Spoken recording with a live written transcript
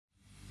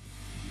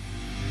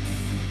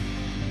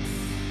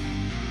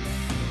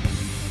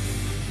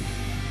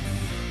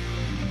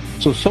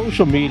So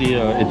social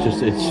media,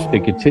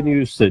 it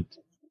continues to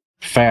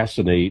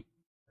fascinate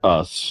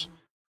us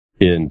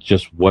in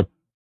just what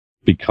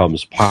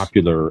becomes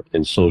popular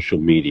in social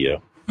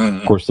media.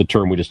 Of course, the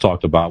term we just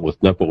talked about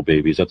with Nepo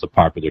babies, that's a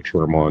popular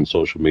term on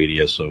social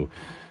media, so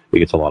it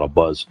gets a lot of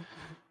buzz.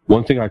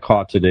 One thing I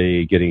caught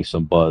today getting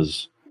some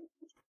buzz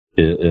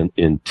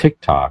in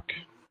TikTok.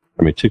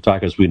 I mean,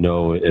 TikTok, as we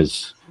know,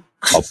 is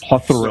a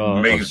plethora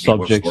of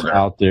subjects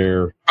out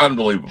there.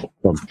 Unbelievable.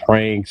 From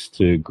pranks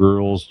to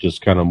girls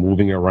just kind of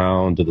moving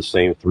around to the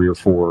same 3 or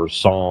 4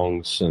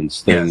 songs and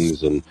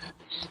things, and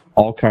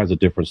all kinds of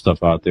different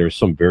stuff out there.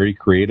 Some very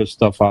creative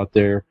stuff out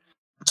there.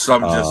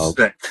 Some just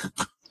sick.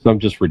 Some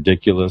just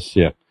ridiculous.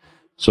 Yeah.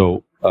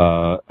 So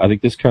I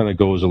think this kind of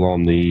goes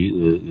along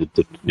the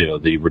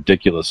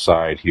ridiculous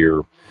side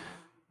here.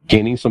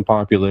 Gaining some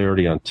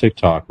popularity on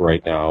TikTok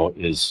right now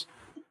is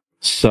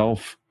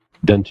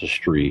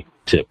self-dentistry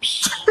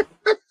tips.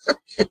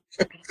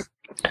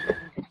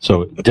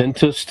 So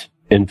dentist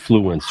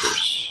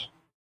influencers.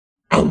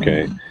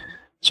 Okay.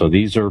 So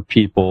these are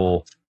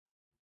people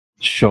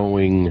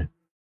showing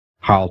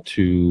how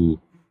to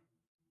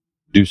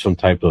do some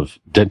type of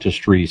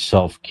dentistry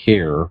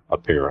self-care,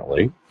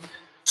 apparently,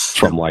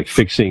 from like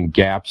fixing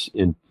gaps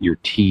in your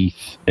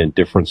teeth and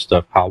different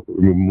stuff, how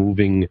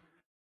removing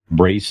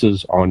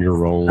braces on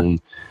your own.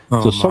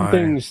 Some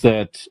things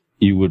that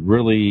you would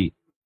really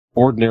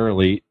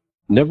ordinarily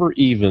never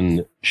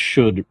even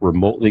should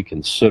remotely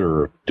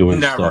consider doing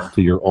stuff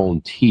to your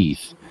own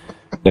teeth,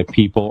 that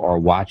people are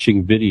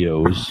watching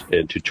videos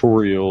and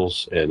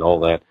tutorials and all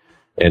that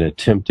and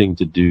attempting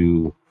to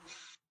do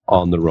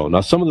on their own. Now,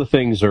 some of the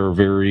things are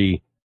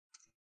very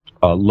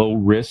low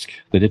risk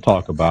that they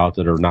talk about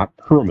that are not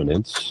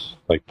permanent,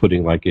 like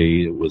putting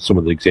with some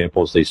of the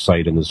examples they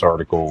cite in this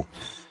article.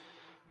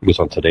 It was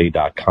on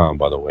today.com,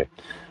 by the way.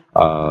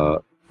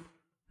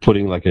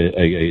 Putting like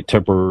a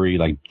temporary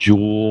like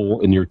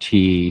jewel in your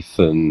teeth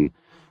and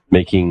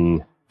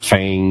making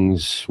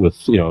fangs with,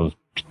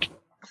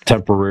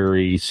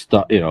 temporary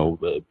stuff,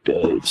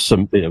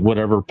 some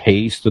whatever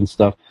paste and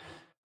stuff.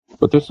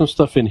 But there's some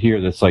stuff in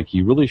here that's like,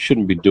 you really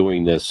shouldn't be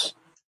doing this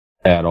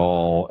at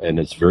all, and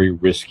it's very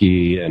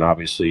risky. And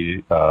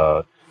obviously,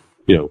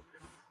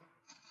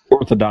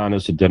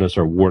 orthodontists and dentists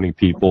are warning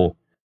people,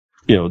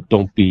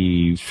 don't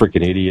be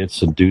freaking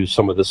idiots and do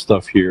some of this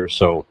stuff here.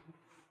 So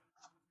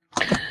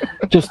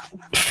just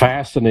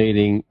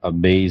fascinating,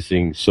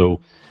 amazing. So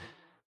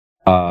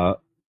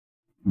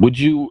would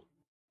you,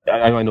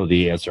 I know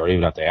the answer, I don't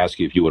even have to ask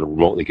you if you would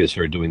remotely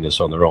consider doing this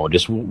on their own.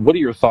 Just what are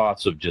your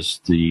thoughts of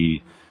just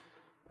the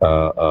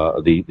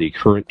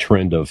current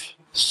trend of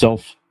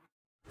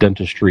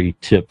self-dentistry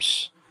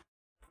tips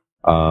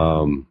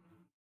in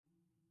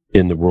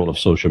the world of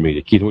social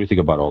media? Keith, what do you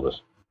think about all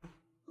this?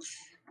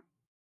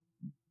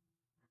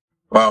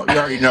 Well, you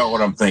already know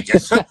what I'm thinking.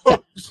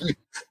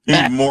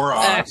 You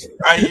morons.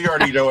 You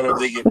already know what I'm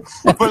thinking.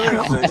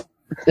 But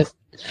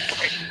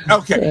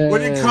okay,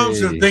 when it comes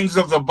to things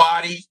of the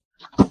body,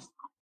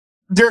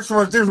 there's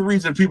a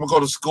reason people go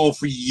to school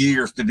for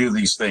years to do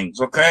these things,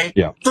 okay?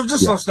 Yeah. So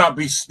let's not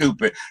be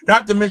stupid.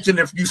 Not to mention,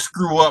 if you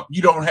screw up,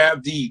 you don't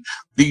have the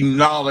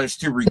knowledge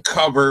to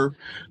recover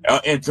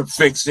and to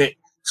fix it.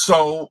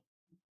 So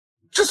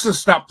just to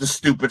stop the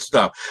stupid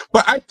stuff.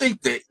 But I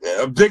think that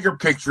a bigger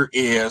picture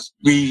is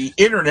the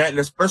internet, and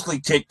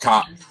especially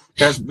TikTok,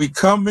 has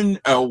become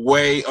a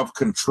way of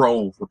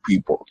control for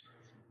people.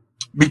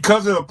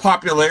 Because of the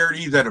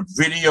popularity that a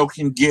video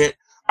can get,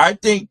 I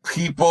think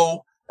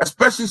people,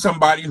 especially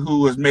somebody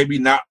who is maybe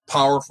not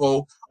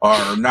powerful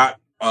or not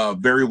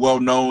very well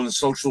known in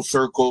social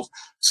circles,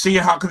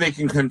 seeing how they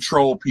can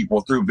control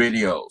people through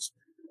videos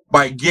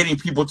by getting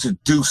people to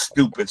do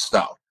stupid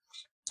stuff.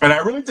 And I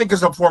really think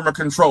it's a form of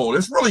control.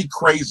 It's really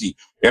crazy.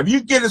 If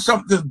you get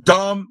something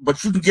dumb,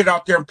 but you can get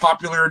out there and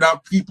popular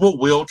enough, people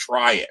will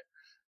try it.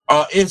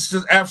 It's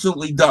just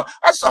absolutely dumb.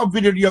 I saw a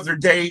video the other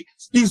day.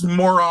 These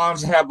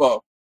morons have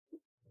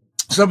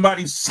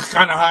somebody's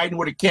kind of hiding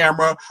with a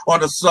camera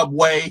on a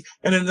subway,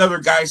 and another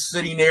guy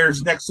sitting there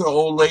is next to an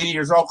old lady.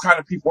 There's all kind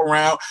of people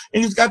around,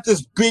 and he's got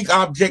this big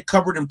object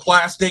covered in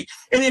plastic,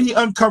 and then he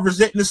uncovers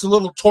it, and it's a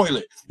little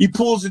toilet. He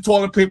pulls the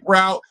toilet paper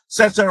out,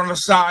 sets it on the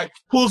side,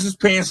 pulls his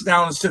pants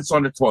down, and sits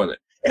on the toilet.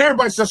 And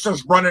everybody just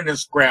starts running and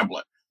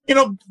scrambling.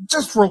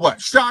 Just for what?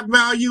 Shock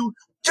value?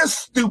 Just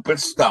stupid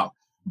stuff.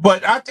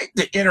 But I think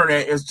the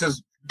internet is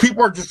just,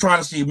 people are just trying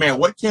to see, man,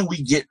 what can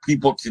we get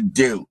people to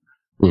do?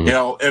 Mm-hmm.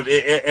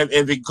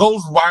 If it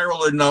goes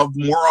viral enough,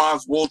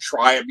 morons will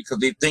try it because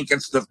they think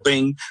it's the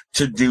thing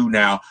to do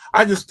now.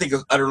 I just think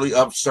it's utterly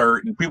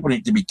absurd, and people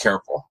need to be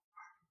careful.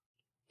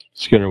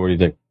 Skinner, what do you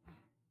think?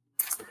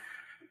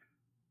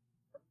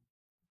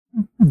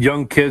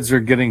 Young kids are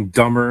getting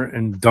dumber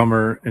and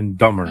dumber and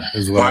dumber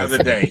as well. By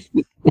the day.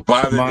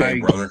 By the day,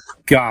 brother.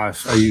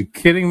 Gosh, are you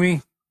kidding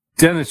me?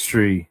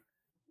 Dentistry.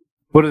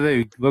 What do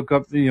they look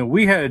up?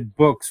 We had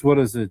books. What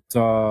is it?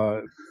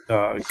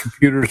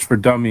 Computers for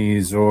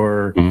Dummies,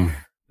 or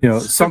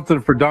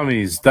Something for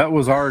Dummies. That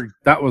was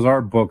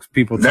our books.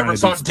 People Never trying to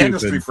saw be stupid.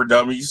 Dentistry for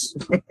Dummies.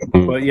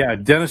 But yeah,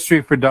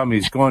 Dentistry for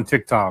Dummies. Go on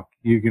TikTok.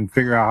 You can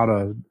figure out how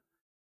to.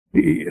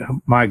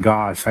 My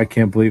gosh, I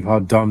can't believe how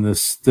dumb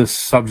this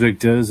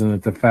subject is, and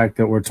that the fact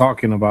that we're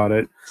talking about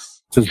it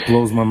just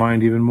blows my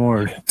mind even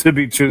more. To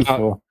be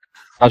truthful,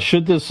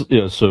 should this?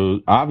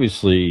 So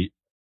obviously,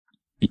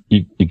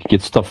 you can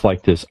get stuff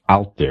like this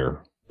out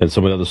there, and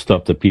some of the other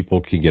stuff that people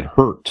can get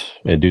hurt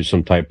and do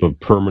some type of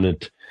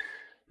permanent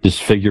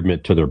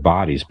disfigurement to their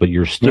bodies, but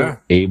you're still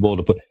able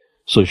to put.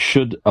 So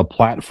should a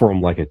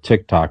platform like a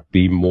TikTok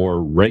be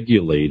more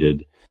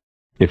regulated?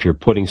 If you're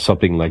putting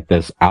something like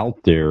this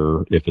out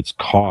there, if it's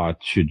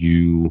caught, should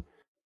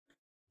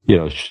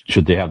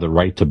should they have the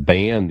right to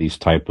ban these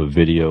type of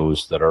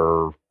videos that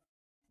are,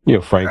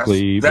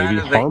 frankly, maybe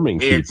harming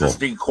people?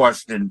 Interesting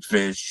question,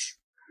 Fish.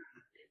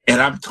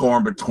 And I'm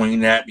torn between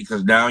that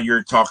because now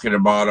you're talking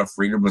about a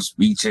freedom of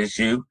speech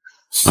issue.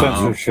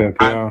 Censorship,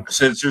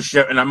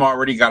 censorship, and I'm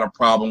already got a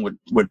problem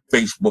with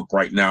Facebook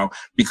right now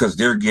because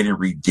they're getting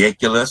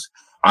ridiculous.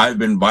 I've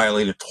been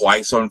violated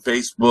twice on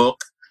Facebook.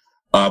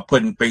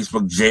 Put in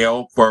Facebook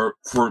jail for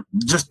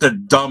just the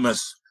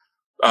dumbest,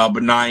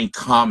 benign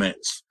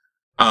comments.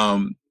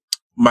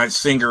 My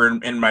singer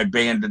in my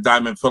band, the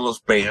Diamond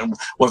Phillips Band,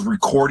 was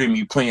recording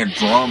me playing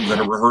drums at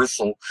a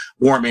rehearsal,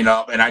 warming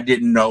up, and I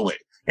didn't know it.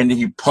 And then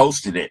he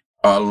posted it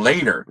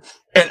later,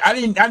 and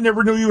I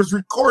never knew he was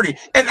recording.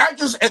 And I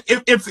just,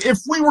 if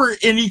we were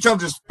in each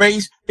other's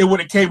face, it would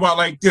have came out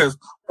like this: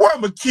 "Well,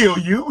 I'm gonna kill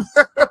you."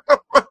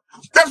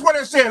 That's what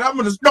I said.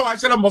 I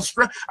said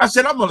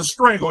I'm gonna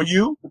strangle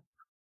you.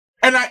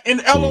 And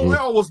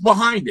LOL was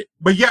behind it,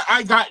 but yeah,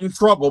 I got in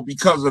trouble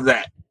because of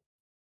that.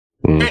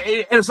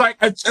 It's like,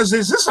 is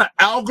this an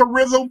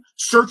algorithm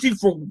searching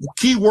for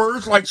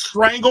keywords like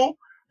strangle?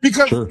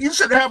 Because you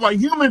should have a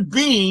human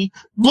being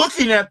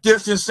looking at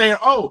this and saying,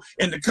 "Oh,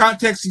 in the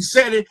context he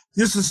said it,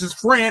 this is his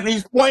friend, and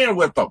he's playing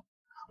with them."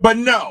 But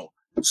no.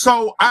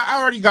 So I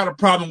already got a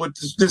problem with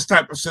this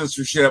type of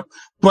censorship,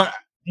 but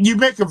you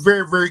make a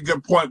very, very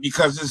good point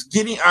because it's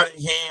getting out of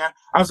hand.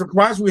 I'm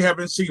surprised we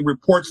haven't seen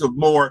reports of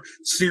more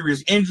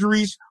serious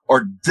injuries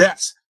or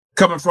deaths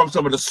coming from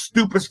some of the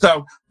stupid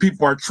stuff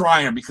people are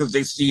trying because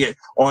they see it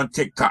on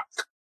TikTok.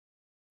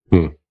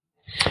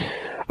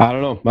 I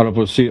don't know. I don't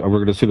know if we're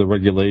going to see the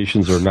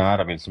regulations or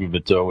not. I mean, some of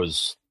it, though,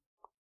 is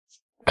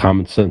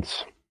common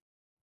sense.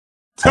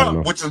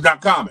 Which is not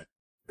common.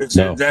 That's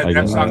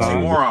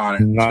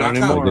oxymoron. Not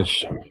anymore.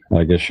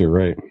 I guess you're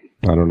right.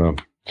 I don't know.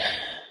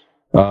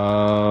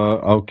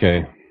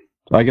 Okay.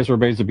 I guess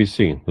remains to be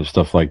seen if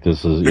stuff like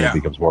this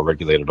becomes more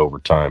regulated over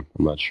time.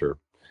 I'm not sure.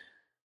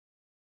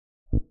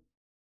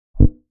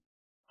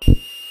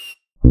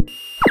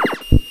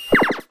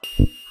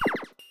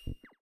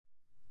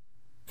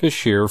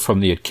 Fish here from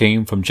the It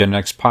Came from Gen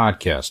X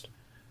podcast.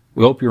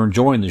 We hope you're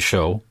enjoying the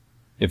show.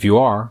 If you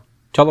are,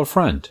 tell a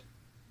friend.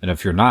 And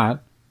if you're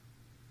not,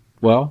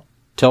 well,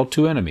 tell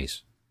two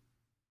enemies.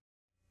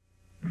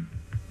 It's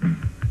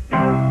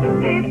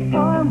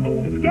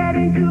fun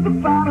getting to the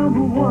bottom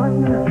of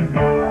one.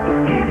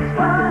 It's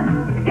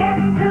fun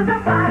getting to the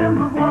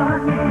bottom of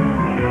one.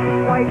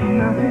 White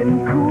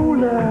nothing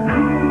cooler.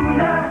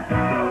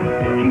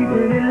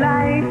 Keeping it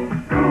light.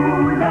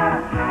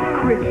 Cooler.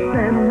 Crisp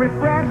and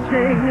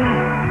refreshing.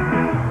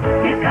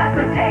 It's got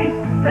the taste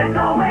that's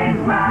always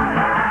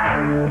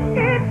right.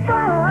 It's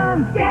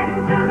fun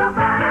getting to the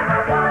bottom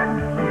of one.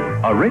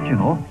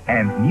 Original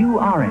and new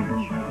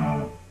orange.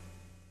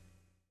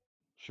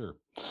 Sure.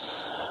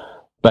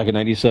 Back in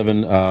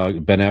 97,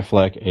 Ben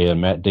Affleck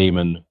and Matt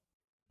Damon,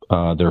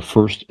 their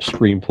first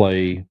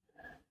screenplay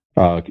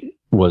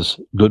was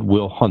Good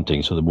Will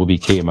Hunting. So the movie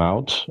came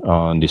out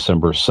on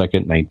December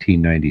 2nd,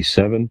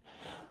 1997.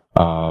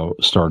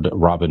 Starred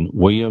Robin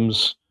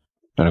Williams,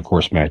 and of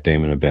course Matt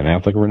Damon and Ben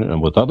Affleck were in it.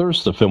 And with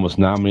others, the film was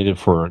nominated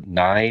for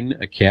 9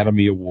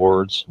 Academy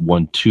Awards,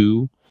 won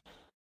 2.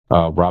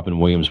 Robin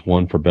Williams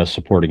won for Best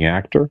Supporting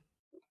Actor,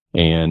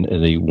 and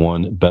they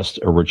won Best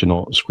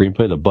Original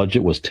Screenplay. The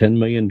budget was $10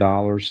 million,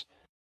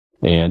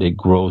 and it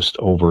grossed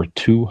over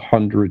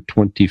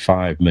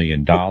 $225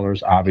 million.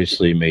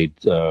 Obviously made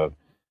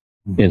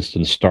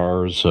instant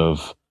stars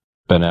of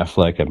Ben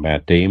Affleck and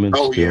Matt Damon.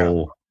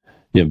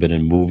 Been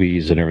in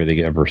movies and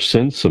everything ever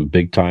since, some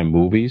big-time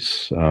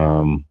movies.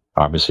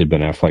 Obviously, Ben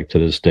Affleck to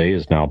this day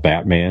is now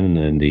Batman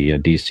in the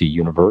DC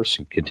universe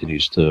and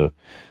continues to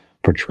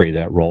portray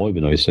that role,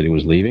 even though he said he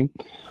was leaving.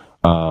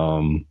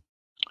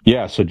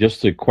 So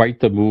just quite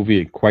the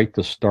movie and quite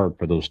the start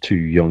for those two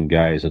young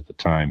guys at the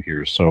time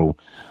here. So,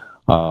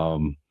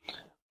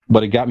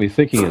 but it got me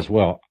thinking as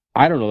well.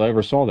 I don't know that I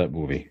ever saw that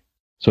movie.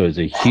 So it's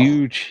a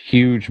huge,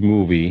 huge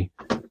movie.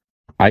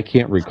 I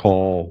can't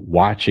recall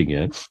watching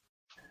it.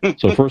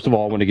 So first of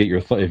all, I want to get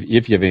your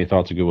if you have any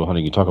thoughts on Good Will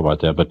Hunting, you talk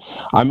about that. But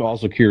I'm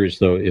also curious,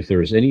 though, if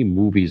there's any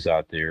movies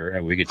out there,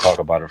 and we could talk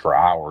about it for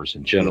hours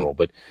in general,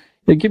 but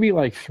give me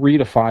like 3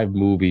 to 5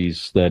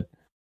 movies that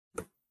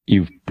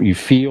you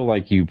feel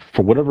like you,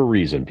 for whatever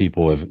reason,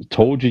 people have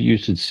told you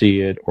should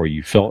see it, or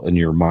you felt in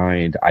your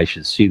mind I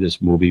should see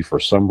this movie for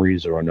some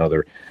reason or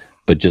another,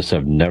 but just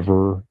have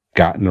never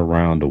gotten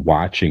around to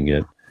watching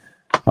it.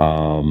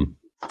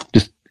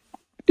 Just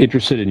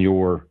interested in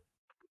your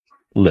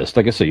list.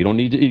 Like I said, you don't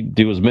need to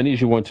do as many as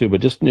you want to,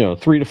 but just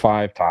 3 to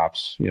 5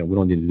 tops. We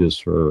don't need to do this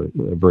for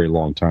a very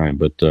long time.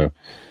 But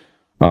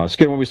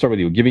Skinner, when we start with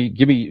you, give me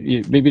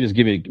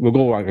we'll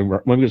go.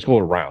 Let me just go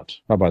around.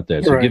 How about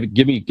that? So Right.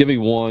 give me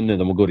one, and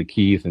then we'll go to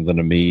Keith, and then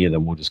to me, and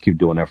then we'll just keep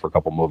doing that for a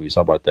couple movies.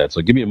 How about that?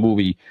 So give me a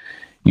movie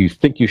you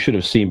think you should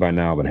have seen by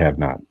now but have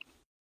not.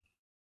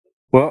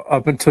 Well,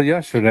 up until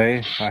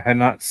yesterday, I had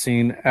not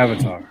seen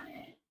Avatar,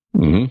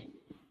 Mm-hmm.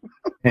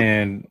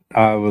 and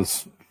I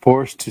was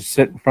forced to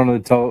sit in front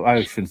of the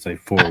I shouldn't say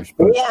forced,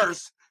 but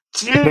Wars.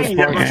 Miss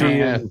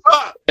Marcy and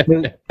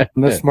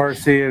Miss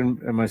Marcy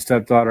and my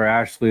stepdaughter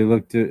Ashley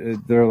looked at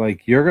it. They're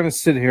like, "You're going to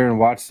sit here and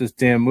watch this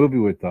damn movie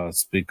with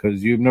us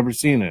because you've never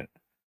seen it."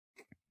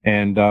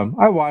 And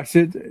I watched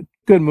it.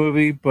 Good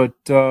movie, but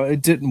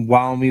it didn't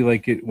wow me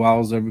like it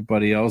wows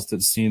everybody else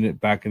that's seen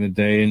it back in the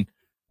day. And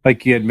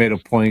like you had made a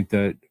point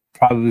that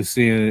probably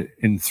seeing it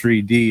in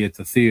 3D at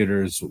the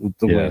theater is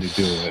the way to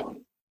do it.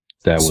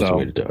 That was the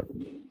way to do it.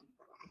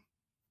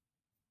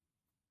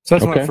 So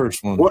that's my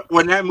first one.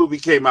 When that movie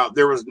came out,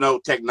 there was no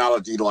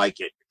technology like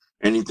it.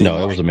 Anything?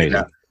 No, it was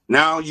amazing.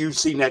 Now you've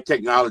seen that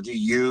technology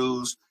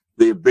used.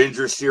 The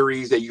Avengers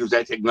series, they use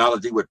that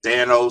technology with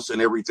Thanos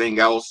and everything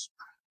else.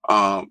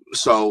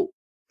 So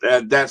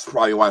that's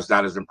probably why it's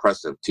not as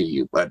impressive to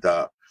you. But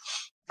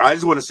I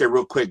just want to say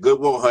real quick, Good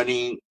Will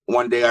Hunting.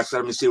 One day I said,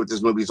 let me see what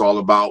this movie's all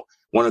about.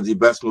 One of the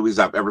best movies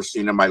I've ever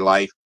seen in my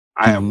life.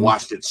 I have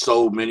watched it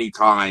so many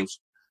times.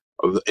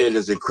 It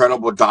is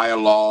incredible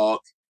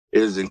dialogue.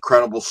 It is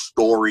incredible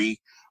story.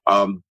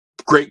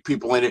 Great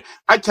people in it.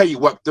 I tell you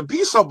what, to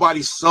be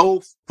somebody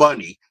so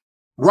funny,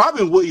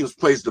 Robin Williams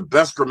plays the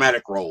best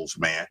dramatic roles,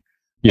 man.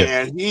 Yeah.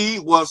 And he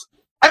was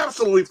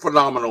absolutely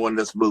phenomenal in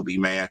this movie,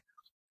 man.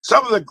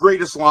 Some of the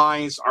greatest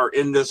lines are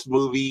in this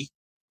movie.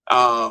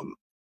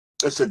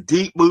 It's a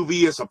deep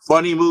movie. It's a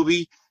funny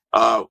movie.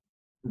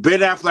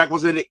 Ben Affleck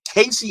was in it.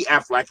 Casey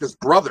Affleck, his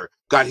brother,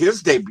 got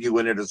his debut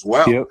in it as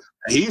well. Yep.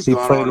 He played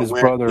on his to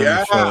win. brother in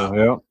the show.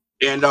 Yep.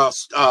 And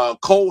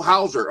Cole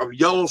Hauser of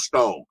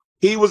Yellowstone.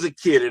 He was a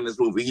kid in this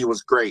movie. He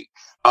was great.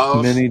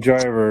 Minnie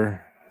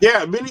Driver.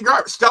 Yeah, Minnie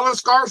Driver. Stellan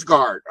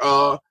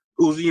Skarsgård,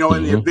 who's,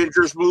 in the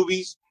Avengers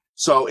movies.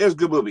 So it was a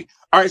good movie.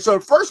 All right, so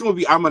the first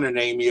movie I'm going to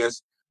name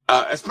is,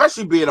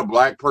 especially being a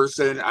black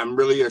person, I'm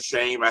really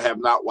ashamed I have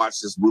not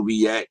watched this movie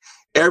yet.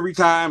 Every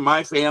time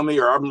my family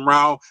or I'm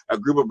around a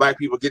group of black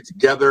people get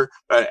together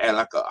at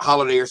like a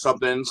holiday or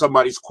something,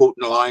 somebody's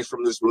quoting the lines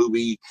from this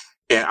movie,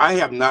 and I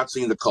have not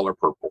seen The Color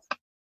Purple.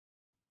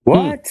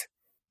 What?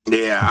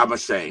 Yeah, I'm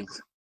ashamed.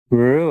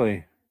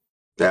 Really?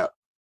 Yeah.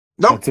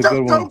 That's a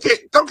good one.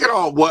 Don't get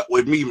all what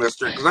with me,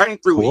 mister, because I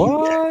ain't through with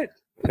you yet. What?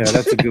 Yeah,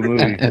 that's a good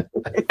movie.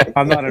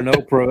 I'm not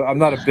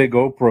a big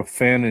Oprah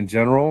fan in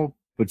general,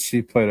 but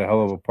she played a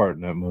hell of a part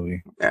in that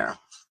movie. Yeah.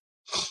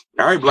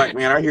 All right, black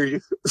man, I hear you.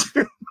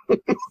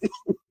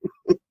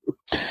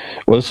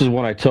 Well, this is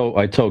one I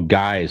tell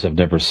guys I've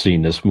never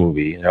seen this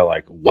movie, and they're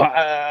like,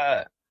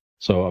 "What?"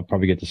 So I'll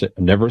probably get to say,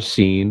 I've never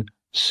seen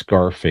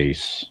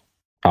Scarface.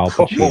 Al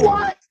Pacino.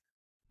 What?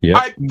 Yep.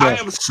 I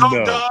am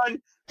so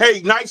done.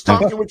 Hey, nice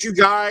talking with you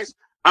guys.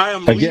 I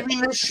am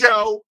leaving this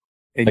show.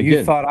 And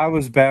you thought I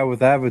was bad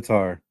with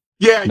Avatar.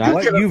 Yeah,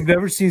 you've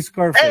never seen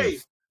Scarface. Hey,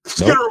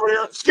 Skinner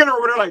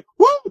over there, like,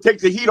 woo, take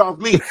the heat off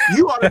me.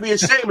 You ought to be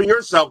ashamed of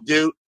yourself,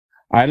 dude.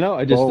 I know.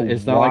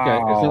 It's not like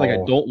I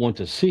don't want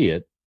to see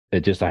it.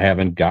 It just I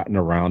haven't gotten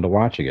around to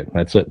watching it.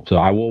 That's it. So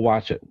I will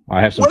watch it.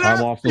 I have some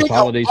time off this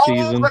holiday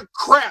season. All the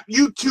crap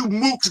you two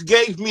mooks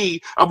gave me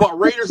about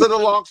Raiders of the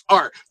Lost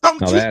Ark.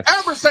 Don't you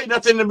ever say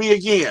nothing to me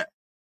again.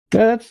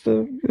 That's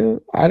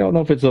I don't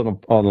know if it's on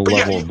the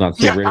level of not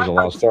seeing Raiders of the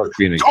Lost Ark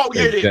being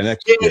Gen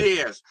X. It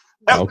is.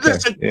 Okay.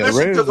 Listen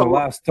Raiders of the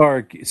Lost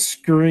Ark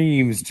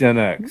screams Gen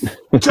X.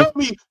 Tell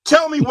me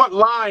what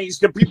lines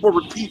that people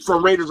repeat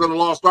from Raiders of the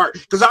Lost Ark,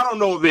 because I don't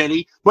know of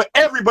any, but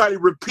everybody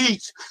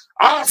repeats.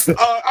 Hasta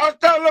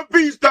la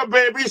vista,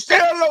 baby. Say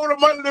hello to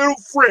my little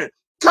friend.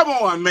 Come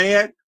on,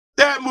 man.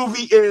 That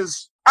movie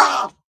is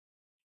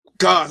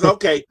God.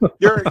 Okay,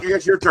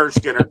 it's your turn,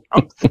 Skinner.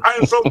 I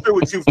am so through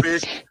with you,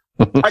 fish.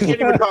 I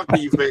can't even talk to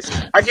you, fish.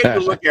 I can't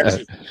even look at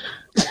you.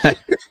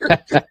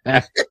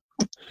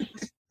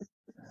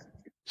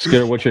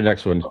 Skinner, what's your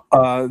next one?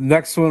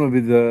 Next one will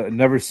be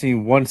never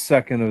seen 1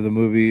 second of the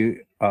movie,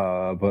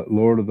 but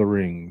Lord of the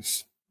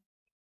Rings.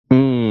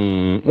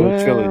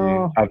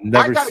 Trilogy. I've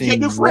never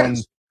seen new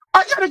friends.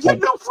 I gotta get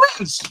new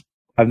friends.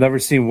 I've never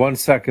seen 1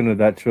 second of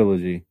that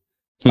trilogy.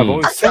 I've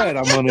always said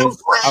I'm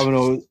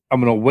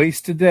gonna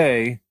waste a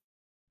day.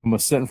 I'm gonna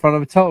sit in front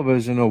of a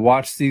television and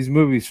watch these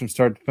movies from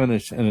start to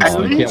finish. And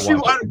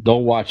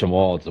don't watch them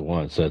all at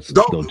once.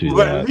 Don't do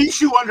that. At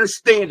least you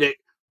understand it.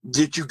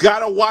 That you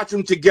gotta watch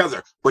them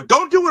together, but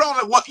don't do it all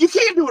at once. You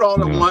can't do it all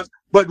at once.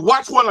 But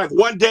watch one like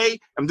one day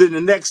and then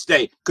the next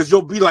day, because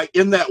you'll be like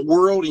in that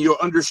world and you'll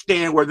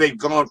understand where they've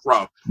gone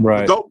from.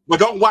 Right. But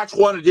don't watch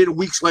one and then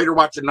weeks later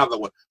watch another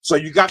one. So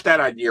you got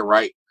that idea,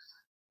 right?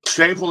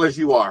 Shameful as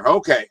you are.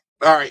 Okay.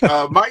 All right.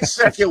 My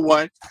second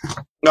one,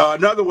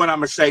 another one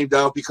I'm ashamed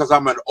of because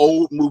I'm an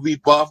old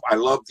movie buff. I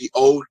love the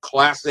old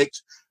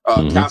classics.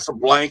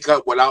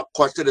 Casablanca, without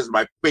question, is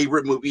my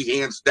favorite movie,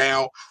 hands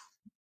down.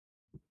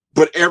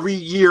 But every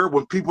year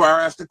when people are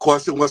asked the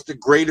question, what's the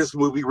greatest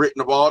movie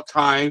written of all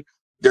time?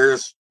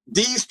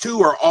 These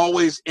two are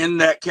always in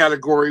that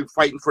category,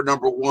 fighting for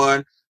number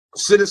one.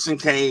 Citizen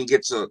Kane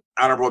gets an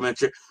honorable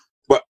mention,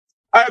 but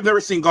I have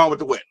never seen Gone with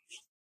the Wind.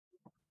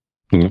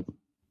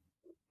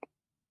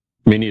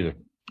 Me neither.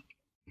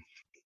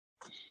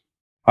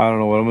 I don't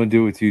know what I'm going to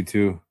do with you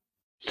two.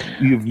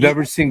 You've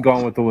never seen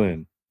Gone with the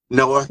Wind.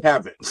 No, I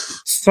haven't.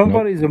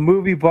 Somebody's a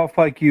movie buff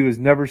like you has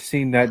never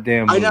seen that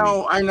damn movie.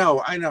 I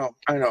know.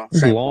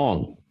 It's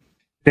long.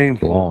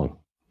 Shameful. Long.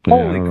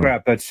 Holy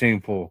crap, that's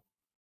shameful.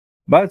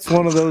 That's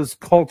one of those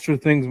culture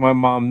things my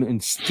mom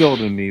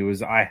instilled in me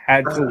was I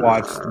had to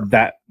watch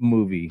that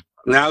movie.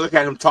 Now look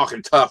at him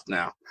talking tough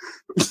now.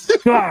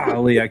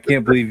 Golly, I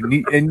can't believe,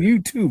 and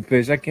you too,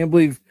 Fish. I can't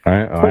believe,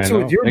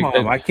 especially with your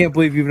mom, I can't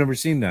believe you've never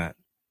seen that.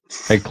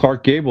 Hey,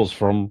 Clark Gable's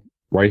from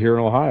right here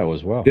in Ohio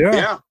as well.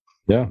 Yeah.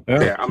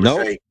 I'm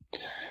nope.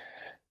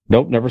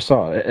 Nope, never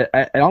saw it.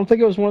 I don't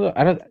think it was one of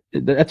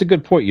the. That's a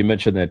good point. You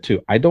mentioned that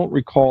too. I don't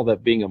recall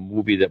that being a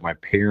movie that my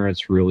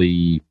parents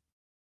really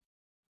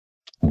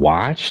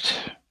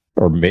watched,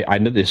 or I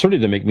know they certainly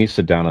didn't make me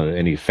sit down at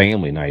any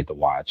family night to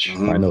watch.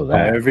 I know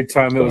that every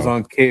time it was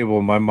on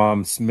cable, my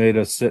mom made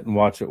us sit and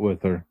watch it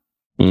with her.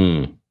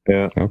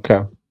 Yeah.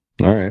 Okay.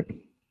 All right.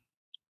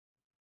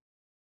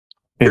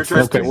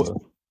 Okay.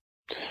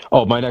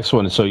 Oh, my next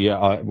one. So yeah,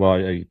 I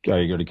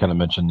already kind of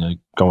mentioned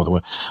Going with the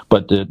Wind,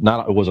 but it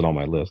wasn't on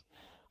my list.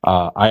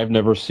 I have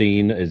never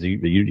seen, as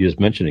you just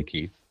mentioned it,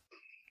 Keith,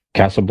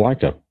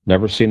 Casablanca.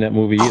 Never seen that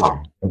movie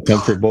either.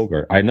 Humphrey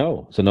Bogart. I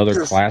know it's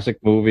another classic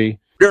movie.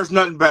 There's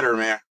nothing better,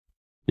 man.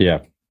 Yeah.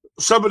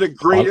 Some of the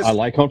greatest. I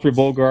like Humphrey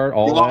Bogart.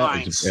 All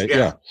lines, that.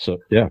 Yeah. So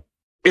yeah.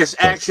 It's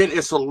action.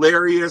 It's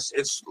hilarious.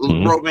 It's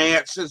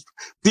romance. It's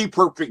the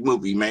perfect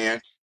movie,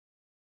 man.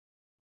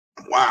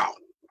 Wow.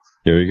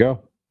 There you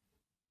go.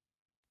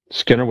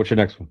 Skinner, what's your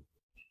next one?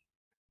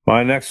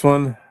 My next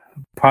one,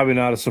 probably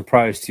not a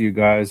surprise to you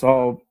guys.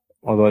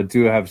 Although I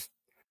do have,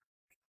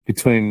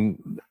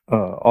 between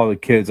all the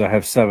kids, I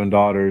have 7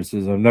 daughters,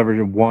 is I've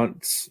never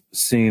once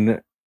seen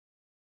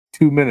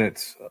 2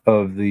 minutes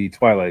of the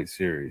Twilight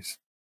series.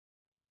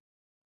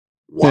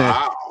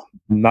 Wow.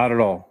 Not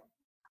at all.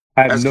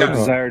 I have no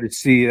desire to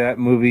see that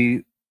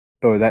movie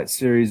or that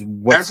series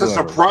whatsoever. That's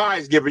a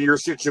surprise given your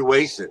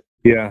situation.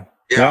 Yeah.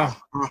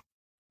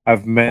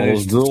 I've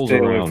managed to stay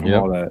away from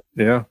all that.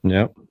 Yeah.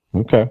 Yep.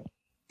 Okay.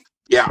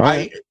 Yeah,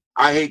 right.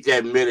 I hate to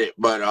admit it,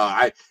 but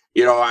I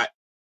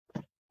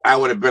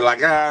would have been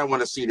like, I don't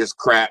want to see this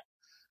crap,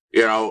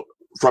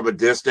 from a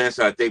distance.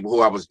 I think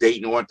who I was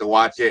dating wanted to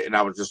watch it, and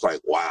I was just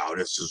like, wow,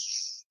 this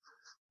is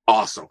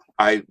awesome.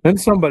 Then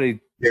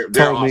somebody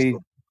told awesome. me,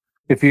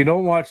 if you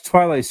don't watch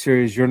Twilight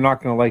series, you're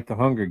not going to like The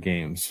Hunger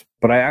Games.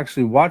 But I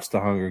actually watched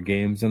The Hunger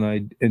Games, and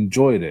I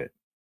enjoyed it.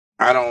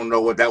 I don't know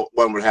what that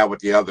one would have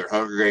with the other.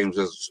 Hunger Games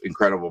is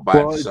incredible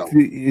by itself. I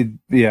mean,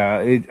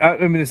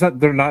 it's not.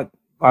 They're not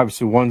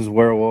obviously one's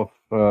werewolf,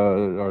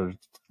 but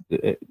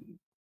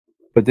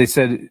they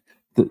said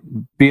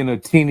being a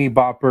teeny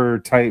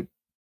bopper type,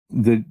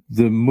 the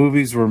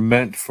movies were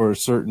meant for a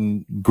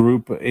certain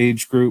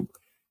age group,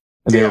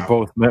 and they were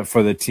both meant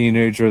for the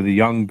teenager or the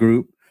young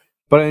group.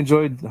 But I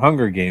enjoyed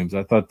Hunger Games.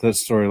 I thought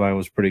this storyline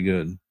was pretty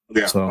good.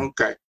 Yeah. So,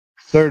 okay.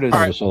 There it is.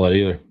 I never saw that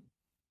either.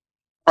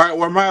 All right,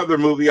 well, my other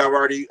movie, I've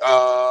already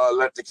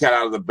let the cat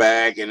out of the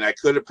bag, and I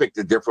could have picked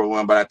a different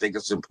one, but I think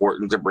it's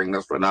important to bring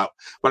this one up.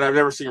 But I've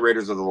never seen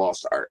Raiders of the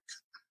Lost Ark.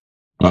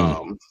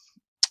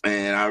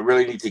 And I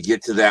really need to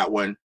get to that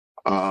one.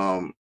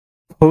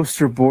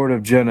 Poster board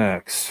of Gen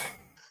X.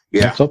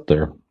 Yeah. It's up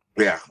there.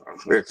 Yeah,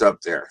 it's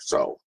up there.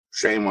 So,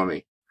 shame on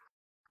me.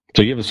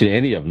 So you haven't seen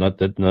any of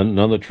them? None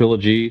of the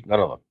trilogy? None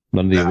of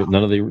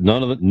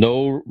them?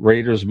 No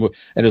Raiders. And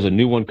there's a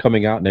new one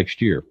coming out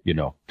next year,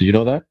 Do you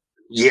know that?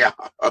 Yeah.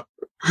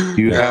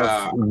 You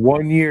have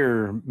 1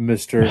 year,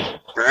 mister.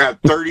 I have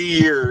 30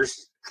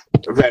 years.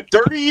 I've had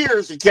 30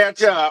 years to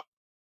catch up.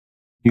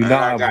 You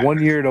now have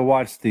 1 year to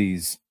watch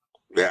these.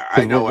 Yeah,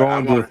 I know. We're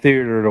going to the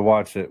theater to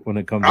watch it when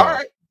it comes out. All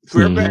right.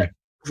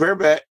 Fair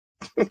bet.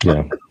 Yeah.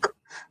 All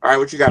right,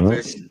 what you got,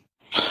 Fish?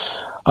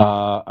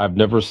 I've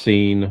never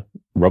seen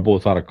Rebel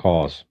Without a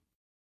Cause.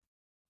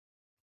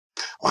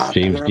 Wow,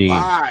 James Dean.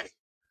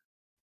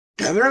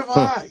 Neither have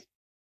I.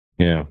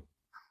 Yeah.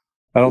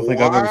 I don't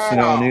think I've ever seen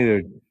that one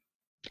either.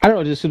 I don't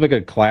know. It just seems like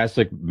a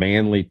classic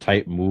manly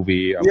type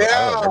movie.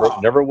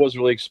 Never was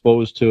really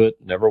exposed to it.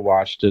 Never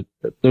watched it.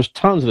 There's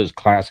tons of those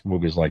classic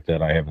movies like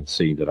that I haven't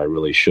seen that I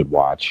really should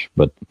watch.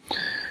 But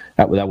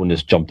that one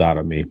just jumped out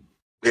at me.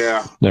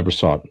 Yeah. Never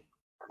saw it.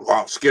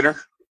 Wow, Skinner?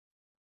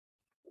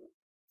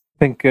 I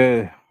think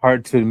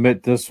hard to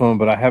admit this one,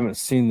 but I haven't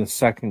seen the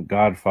second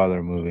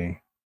Godfather movie.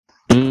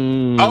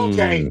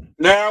 Okay,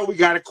 now we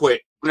got to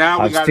quit. Now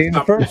we I've got to seen the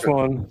stop. first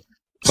one,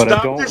 but Stop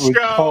I don't the show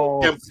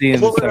recall and seeing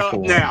pull the it up second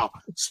one. now.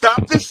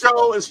 Stop the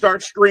show and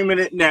start streaming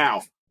it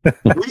now.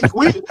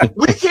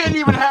 We can't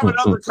even have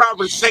another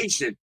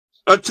conversation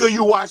until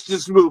you watch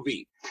this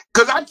movie.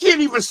 Because I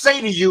can't even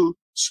say to you,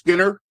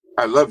 Skinner,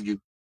 I love you,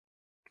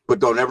 but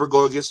don't ever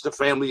go against the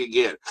family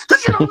again.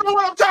 Because you don't know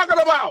what I'm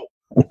talking about.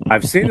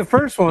 I've seen the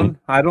first one.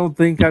 I don't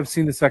think I've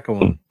seen the second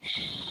one.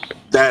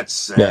 That's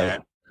sad. Yeah.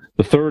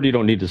 The third you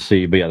don't need to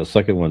see, but yeah, the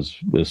second one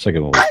was I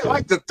good.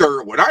 like the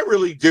third one. I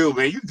really do,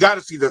 man. You got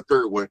to see the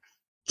third one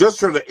just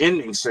for the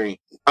ending scene.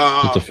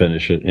 Just to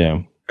finish it,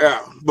 yeah. Yeah,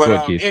 Go but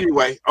ahead, Keith.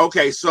 anyway,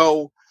 okay,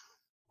 so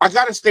I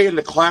got to stay in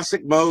the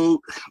classic mode.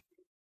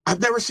 I've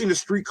never seen a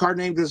streetcar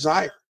named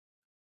Desire.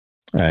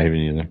 I haven't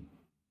either.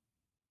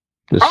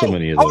 There's so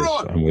many of those.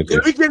 Hold on. I'm with you.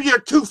 Let me give you a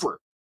twofer.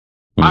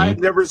 Mhm. I've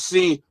never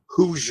seen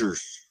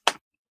Hoosiers.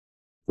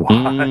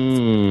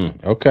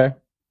 Okay.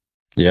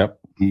 Yep.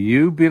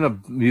 You're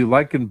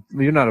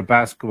not a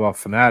basketball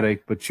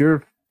fanatic, but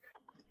you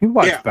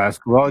watch Yeah.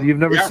 basketball. You've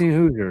never Yeah. seen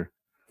Hoosier.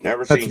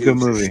 Never That's a seen good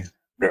Hoosiers. movie.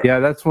 Yeah. Yeah,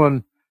 that's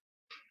one.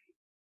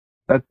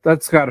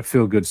 That's got a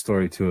feel good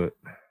story to it.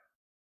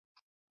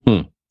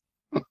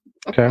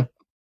 Okay.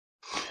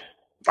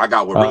 I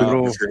got one really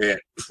Little- off your head.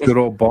 Good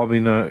old Bobby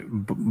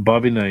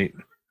Knight.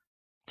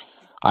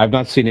 I've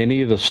not seen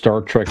any of the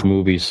Star Trek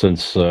movies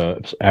since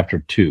after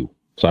 2.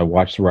 So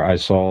I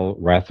saw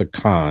Wrath of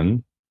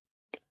Khan,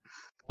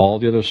 all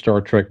the other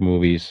Star Trek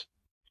movies,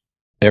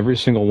 every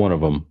single one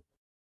of them,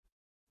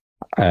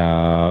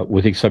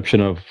 with the exception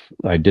of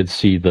I did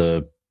see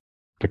the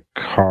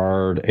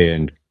Picard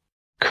and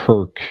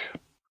Kirk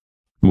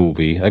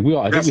movie. I think we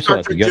saw Star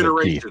that Trek together,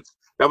 Keith. Generations.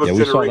 That was Yeah, we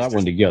saw Generations. that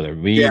one together.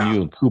 Me Yeah. and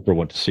you and Cooper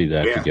went to see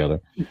that Yeah. together.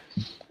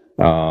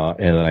 And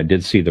then I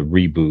did see the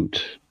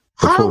reboot,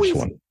 the How are first we-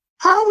 one.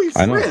 How are we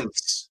I know.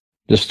 friends?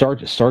 The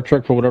Star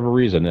Trek, for whatever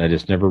reason, I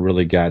just never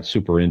really got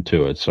super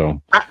into it.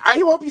 So I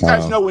hope you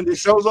guys know when this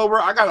show's over,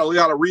 I got a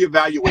lot of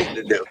reevaluating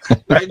to do.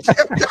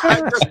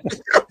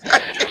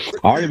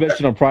 I already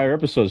mentioned on prior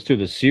episodes too.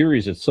 The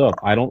series itself,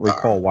 I don't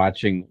recall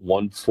watching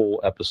one full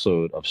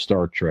episode of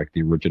Star Trek,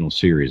 the original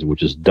series,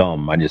 which is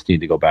dumb. I just need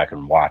to go back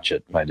and watch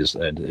it.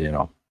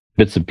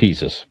 Bits and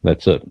pieces.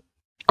 That's it.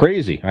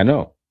 Crazy, I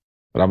know,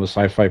 but I'm a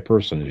sci-fi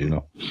person, as you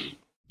know.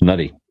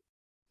 Nutty.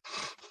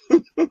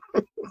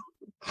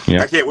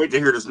 Yeah. I can't wait to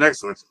hear this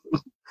next one.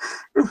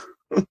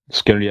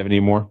 Skinner, do you have any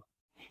more?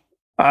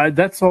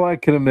 That's all I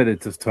can admit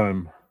at this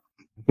time.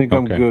 I think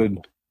I'm Okay.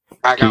 good.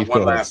 I got Keith, one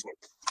go ahead. last one.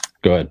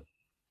 Go ahead.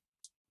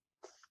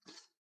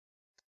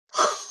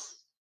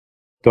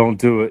 Don't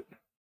do it.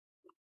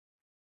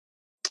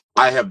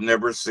 I have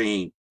never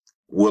seen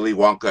Willy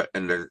Wonka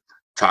and the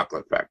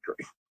Chocolate Factory.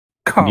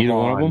 Come Neither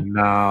one of on them?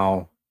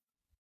 now.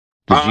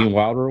 The Uh-huh. Gene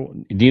Wilder?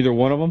 Neither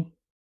one of them?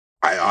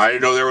 I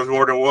didn't know there was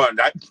more than one.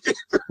 They Yeah,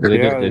 did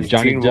the there's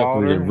Johnny Gene Depp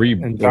Wilder the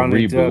and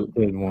Johnny reboot. Depp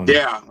did one.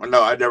 Yeah,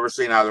 no, I've never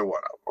seen either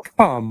one of them.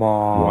 Come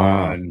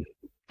on.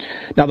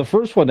 Now the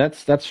first one,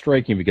 that's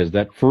striking because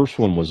that first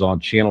one was on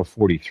Channel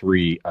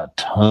 43 a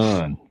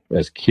ton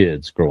as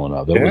kids growing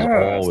up. It was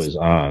Yes. always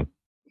on.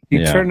 You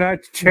Yeah. turn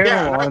that channel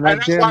Yeah, on, and that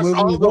I damn watched movie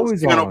all was those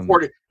always Channel on.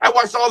 40. I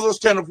watched all those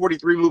Channel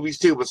 43 movies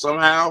too, but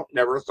somehow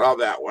never saw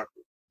that one.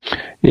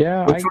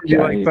 Yeah, Which one do you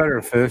like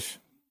better, Fish?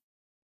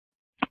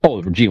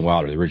 Oh, Gene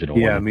Wilder, the original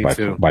one. Yeah, me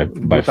too. By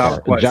Without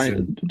far.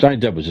 question. Johnny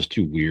Depp was just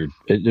too weird.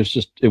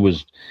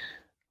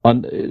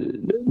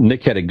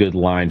 Nick had a good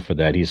line for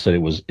that. He said it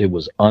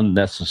was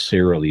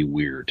unnecessarily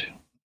weird.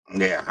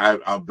 Yeah,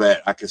 I'll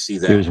bet I can see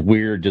that. It was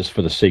weird just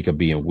for the sake of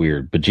being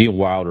weird. But Gene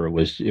Wilder it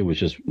was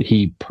just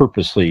he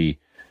purposely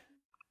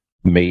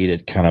made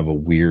it kind of a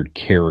weird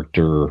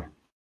character.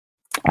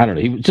 I don't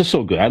know. He was just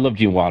so good. I love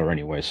Gene Wilder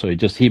anyway, so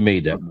he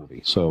made that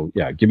movie. So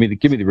yeah, give me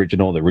the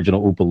original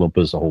Oompa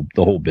Loompas,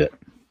 the whole bit.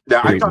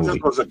 Now, I Great thought movie.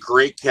 this was a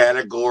great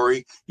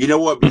category. You know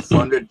what would be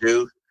fun to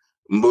do?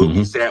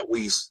 Movies that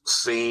we've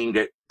seen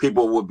that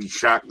people would be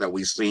shocked that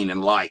we've seen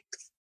and liked.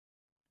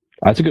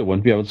 That's a good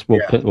one. Yeah, we'll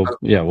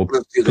Yeah. put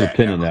Let's do a that.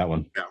 pin yeah. in that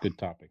one. Yeah. Good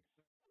topic.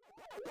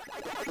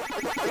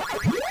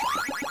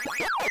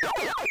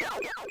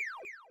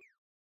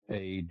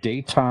 A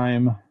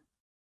daytime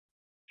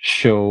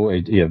show,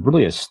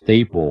 really a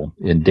staple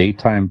in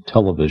daytime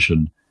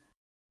television.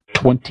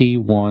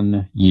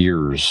 21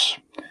 years.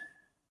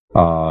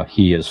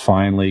 He is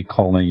finally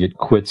calling it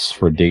quits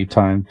for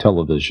daytime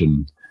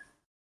television.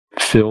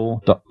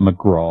 Phil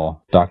McGraw,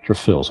 Dr.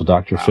 Phil. So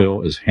Dr.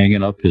 Phil is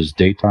hanging up his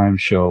daytime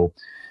show.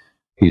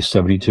 He's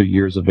 72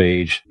 years of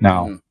age.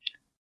 Now,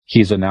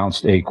 he's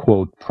announced a,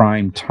 quote,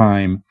 prime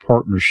time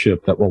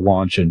partnership that will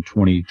launch in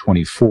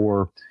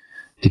 2024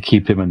 to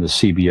keep him in the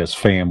CBS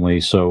family.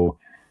 So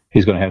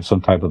he's going to have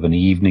some type of an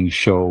evening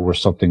show or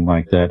something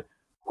like that.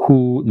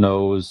 Who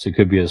knows? It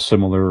could be a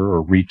similar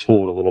or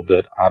retooled a little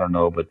bit. I don't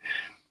know. But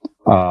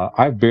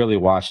I've barely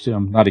watched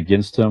him. Not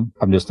against him.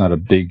 I'm just not a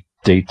big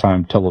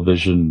daytime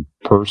television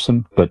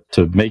person. But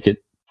to make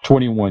it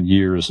 21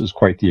 years is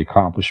quite the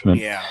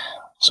accomplishment. Yeah.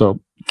 So,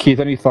 Keith,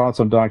 any thoughts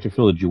on Dr.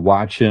 Phil? Did you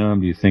watch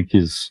him? Do you think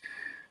is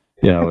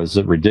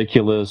it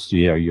ridiculous?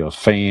 Are you a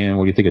fan?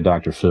 What do you think of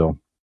Dr. Phil?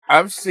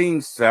 I've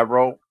seen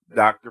several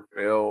Dr.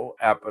 Phil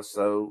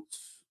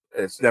episodes.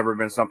 It's never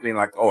been something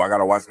like, oh, I got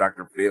to watch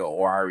Dr. Phil,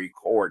 or I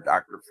record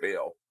Dr.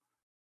 Phil,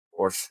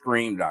 or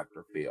stream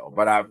Dr. Phil.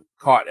 But I've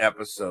caught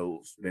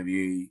episodes,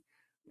 maybe,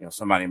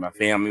 somebody in my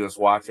family was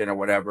watching or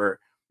whatever,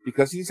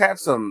 because he's had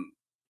some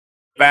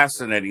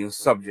fascinating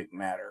subject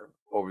matter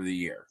over the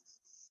year.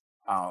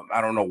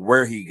 I don't know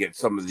where he gets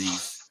some of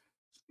these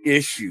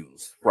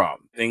issues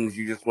from, things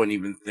you just wouldn't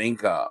even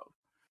think of.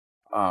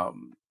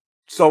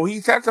 So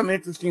he's had some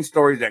interesting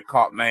stories that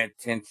caught my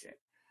attention.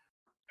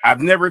 I've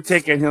never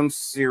taken him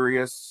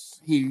serious.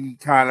 He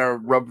kind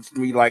of rubs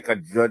me like a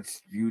Judge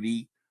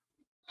Judy,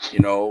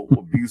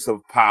 abuse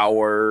of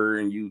power,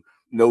 and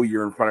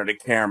you're in front of the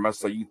camera,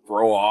 so you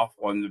throw off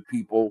on the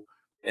people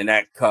in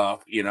that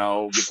cuff, get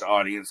the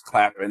audience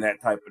clapping,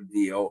 that type of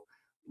deal.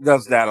 He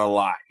does that a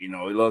lot, he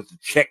loves to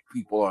check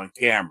people on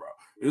camera.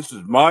 This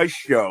is my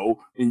show,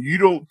 and you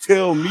don't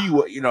tell me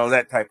what,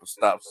 that type of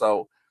stuff.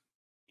 So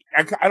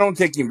I don't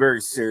take him very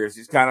serious.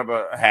 He's kind of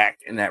a hack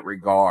in that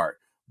regard.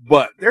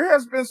 But there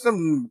has been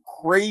some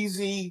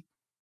crazy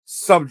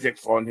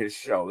subjects on his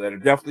show that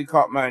have definitely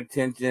caught my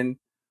attention.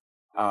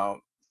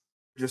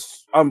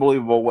 Just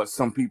unbelievable what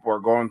some people are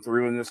going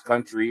through in this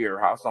country, or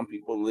how some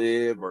people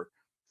live, or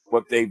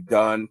what they've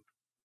done.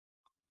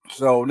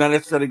 So not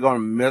necessarily going to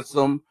miss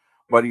him,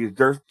 but he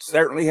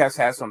certainly has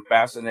had some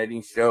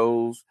fascinating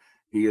shows.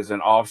 He is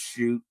an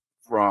offshoot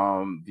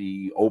from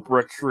the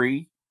Oprah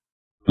tree.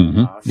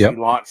 Mm-hmm. She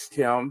launched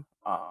him.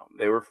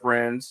 They were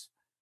friends.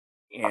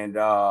 And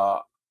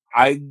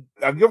I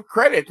give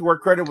credit to where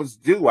credit was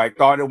due. I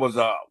thought it was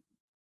a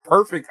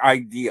perfect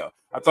idea.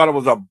 I thought it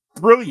was a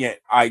brilliant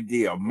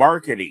idea.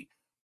 Marketing.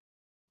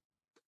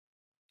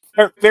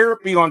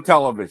 Therapy on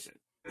television.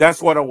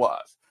 That's what it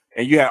was.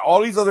 And you had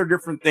all these other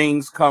different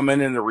things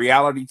coming in the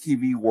reality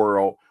TV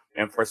world.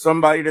 And for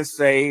somebody to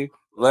say,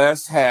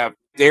 let's have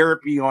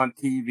therapy on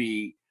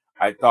TV,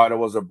 I thought it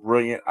was a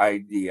brilliant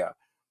idea.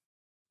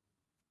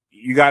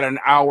 You got an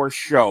hour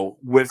show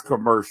with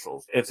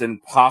commercials. It's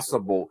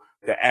impossible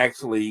to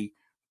actually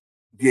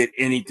get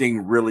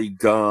anything really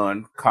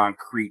done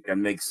concrete that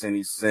makes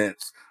any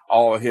sense.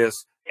 All of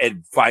his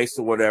advice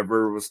or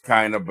whatever was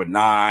kind of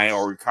benign,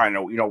 or kind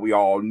of, we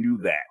all knew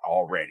that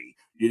already.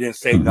 You didn't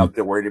say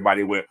nothing where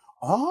anybody went,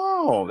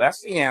 oh,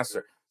 that's the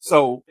answer.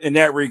 So in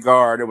that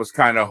regard, it was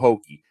kind of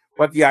hokey.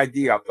 But the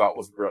idea I thought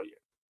was brilliant.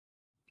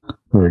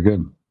 Very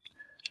good.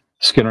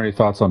 Skinner, any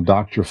thoughts on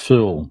Dr.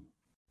 Phil?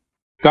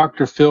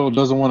 Dr. Phil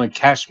doesn't want to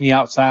cash me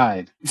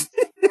outside.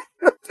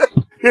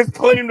 His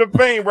claim to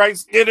fame, right,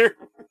 Skinner?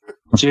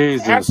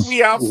 Jesus. Cash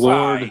me outside.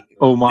 Lord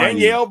Almighty.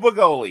 Danielle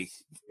Bagoli.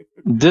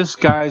 This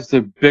guy's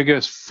the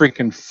biggest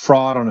freaking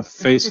fraud on the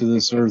face of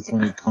this earth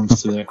when it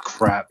comes to that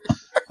crap.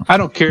 I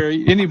don't care.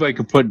 Anybody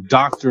can put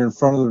doctor in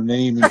front of their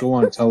name and go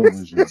on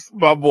television.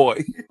 My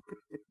boy.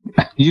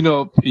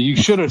 You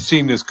should have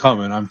seen this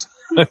coming.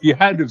 You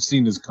had to have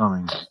seen this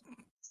coming.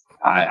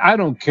 I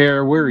don't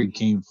care where he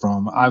came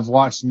from. I've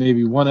watched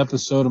maybe one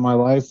episode of my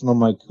life, and I'm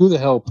like, who the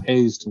hell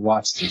pays to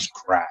watch this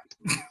crap?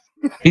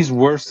 He's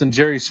worse than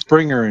Jerry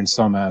Springer in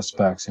some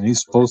aspects, and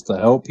he's supposed to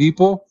help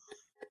people?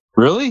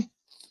 Really?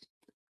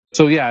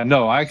 So, yeah,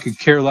 no, I could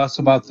care less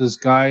about this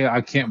guy. I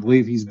can't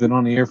believe he's been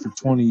on the air for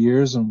 20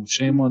 years, and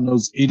shame on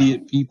those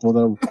idiot people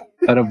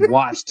that have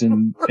watched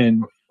and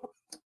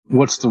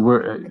what's the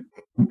word?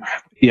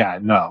 Yeah,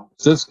 no.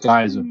 This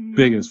guy's the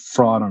biggest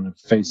fraud on the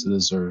face of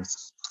this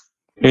earth.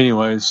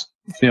 Anyways,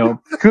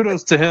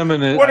 kudos to him,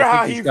 and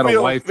I think he's got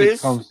a wife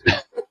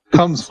that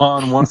comes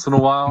on once in a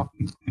while.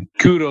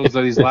 Kudos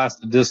that he's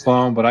lasted this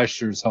long, but I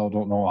sure as hell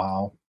don't know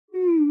how.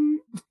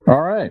 All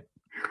right.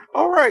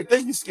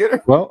 Thank you,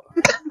 Skinner. Well,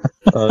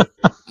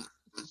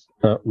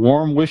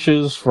 warm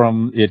wishes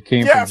from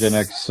Gen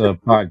X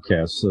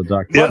podcast,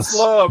 Dr. Much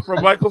love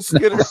from Michael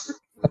Skinner.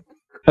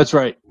 That's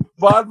right.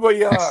 Bon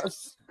voyage.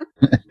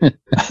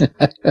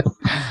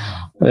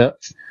 Yeah.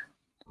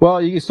 Well,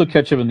 you can still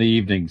catch him in the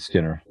evening,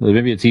 Skinner.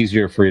 Maybe it's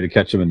easier for you to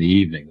catch him in the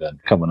evening than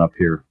coming up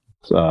here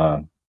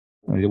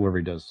wherever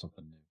he does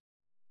something new.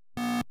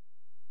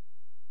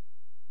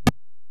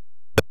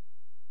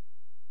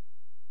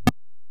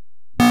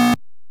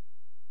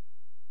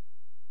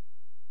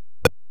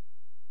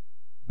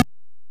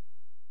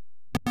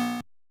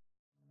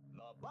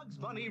 The Bugs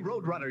Bunny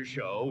Roadrunner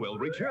Show will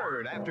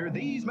return after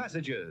these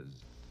messages.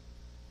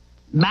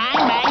 Bang,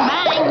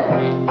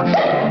 bang,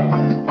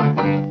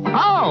 bang.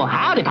 Oh,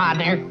 howdy,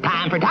 partner.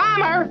 Time for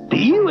timer. Do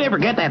you ever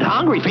get that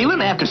hungry feeling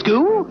after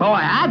school? Boy,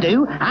 I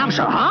do. I'm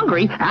so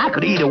hungry, I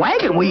could eat a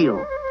wagon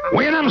wheel.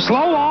 When I'm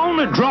slow on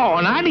the draw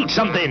and I need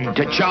something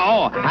to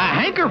chaw,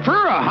 I hanker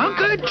for a hunk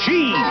of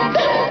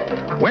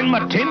cheese. When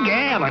my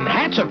 10-gallon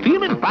hat's a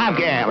feeling 5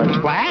 gallons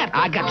flat,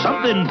 I got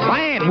something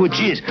planned, which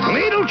is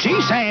little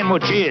cheese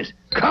sandwiches.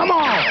 Come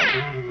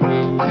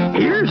on.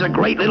 Here's a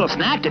great little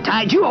snack to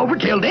tide you over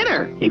till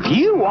dinner. If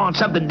you want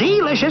something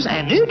delicious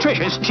and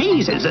nutritious,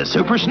 cheese is a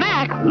super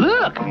snack.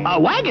 Look, a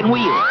wagon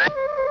wheel.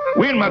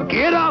 when my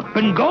get up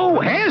and go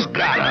has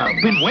got up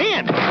and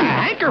went.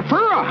 I hanker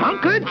for a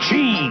hunk of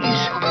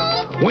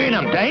cheese. When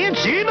I'm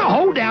dancing, I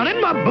hold down and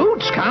my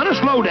boots kind of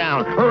slow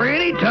down, or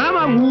anytime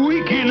I'm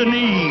weak in the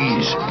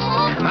knees.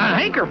 I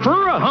hanker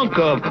for a hunk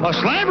of, a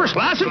slab or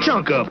slice a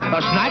chunk of,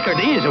 a snicker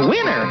that is a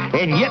winner,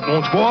 and yet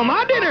won't spoil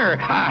my dinner.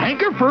 I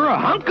hanker for a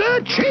hunk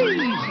of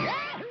cheese.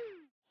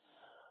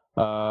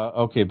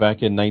 Okay,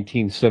 back in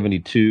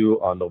 1972,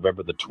 on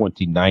November the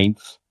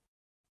 29th,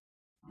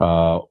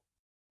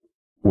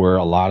 where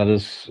a lot of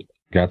this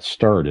got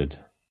started,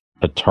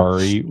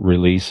 Atari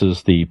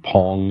releases the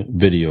Pong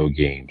video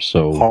game.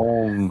 So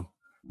Pong.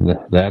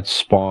 that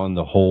spawned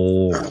the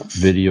whole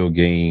video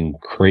game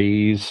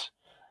craze.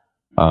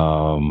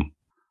 I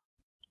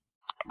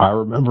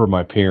remember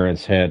my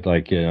parents had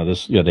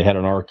they had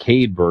an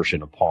arcade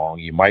version of Pong.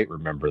 You might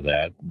remember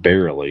that,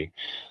 barely.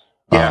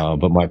 Yeah.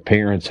 But my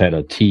parents had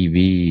a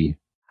TV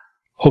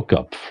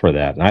hookup for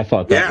that, and I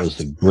thought that was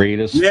the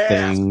greatest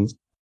thing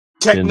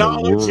in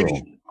the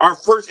world. Our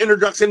first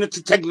introduction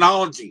into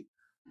technology.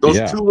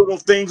 Those two little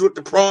things with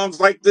the prongs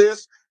like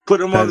this, put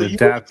them on the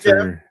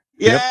adapter.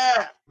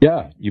 Yeah.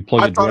 Yeah, you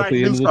plug it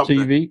directly into the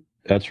TV.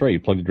 That's right. You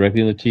plug it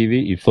directly into the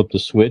TV, you flip the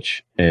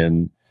switch,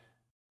 and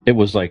it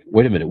was like,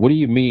 wait a minute, what do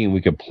you mean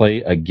we could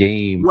play a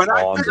game when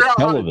on I figured out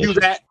television? how to do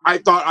that, I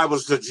thought I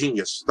was a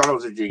genius.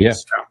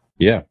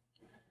 Yeah.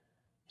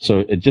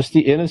 So just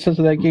the innocence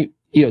of that game,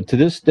 to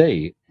this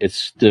day, it's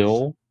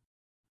still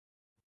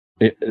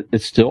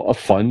a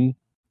fun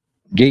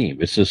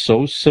game. It's just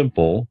so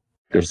simple.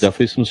 There's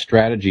definitely some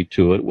strategy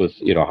to it with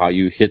how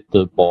you hit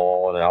the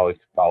ball and how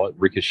it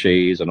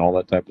ricochets and all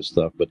that type of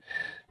stuff. But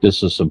just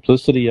the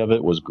simplicity of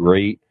it was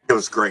great. It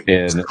was great.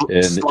 And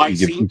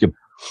slicing.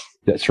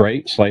 That's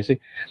right, slicing.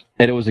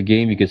 And it was a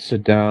game you could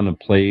sit down and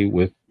play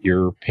with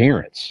your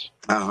parents.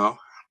 Uh-huh.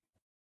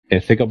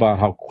 And think about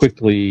how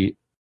quickly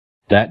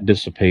that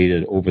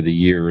dissipated over the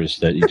years,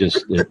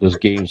 that those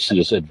games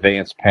just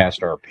advanced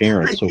past our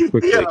parents so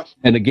quickly. Yeah.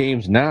 And the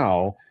games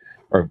now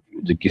are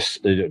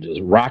the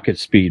rocket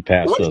speed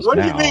past us what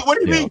now. What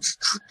do you mean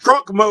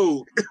truck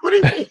mode? What do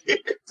you mean?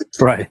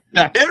 Right.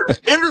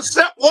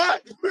 Intercept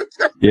what?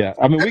 Yeah,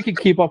 I mean, we can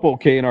keep up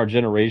okay in our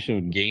generation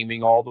with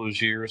gaming all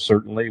those years.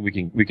 Certainly, we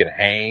can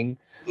hang.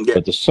 Yeah.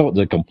 But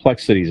the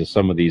complexities of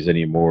some of these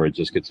anymore, it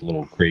just gets a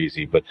little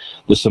crazy. But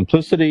the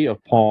simplicity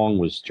of Pong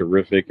was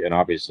terrific, and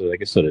obviously,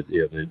 like I said,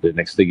 the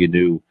next thing you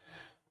knew,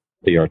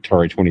 the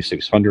Atari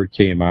 2600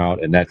 came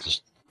out, and that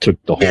just took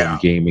the home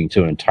gaming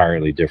to an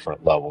entirely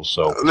different level.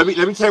 So let me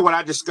tell you what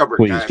I discovered.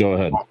 Please guys, go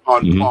ahead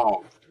on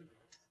Pong.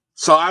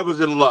 So I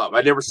was in love.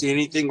 I never seen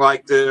anything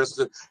like this.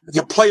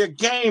 To play a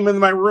game in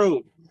my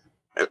room,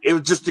 it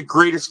was just the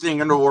greatest thing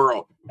in the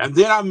world. And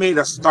then I made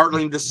a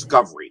startling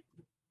discovery.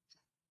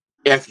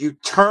 If you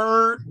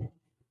turn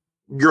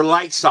your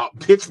lights out,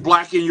 pitch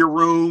black in your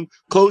room,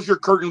 close your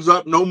curtains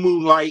up, no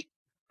moonlight,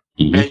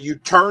 and you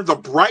turn the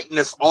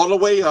brightness all the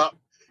way up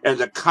and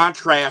the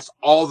contrast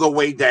all the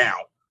way down,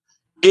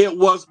 it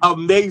was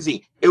amazing.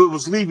 It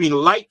was leaving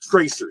light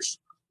tracers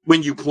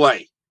when you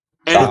play.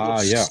 And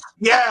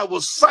it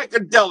was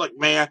psychedelic,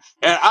 man.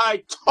 And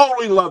I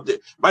totally loved it.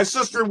 My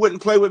sister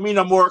wouldn't play with me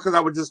no more because I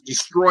would just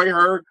destroy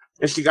her,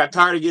 and she got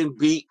tired of getting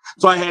beat.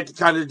 So I had to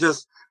kind of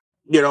just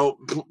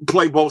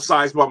play both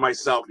sides by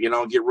myself,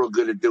 and get real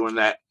good at doing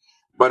that.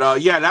 But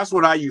that's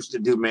what I used to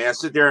do, man.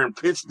 Sit there in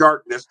pitch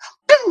darkness.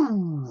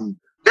 That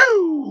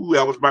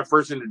was my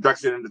first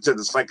introduction into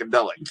the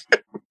psychedelic.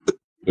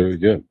 Very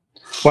good.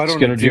 Well, I don't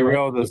want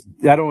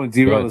to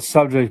derail the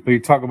subject, but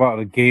you talk about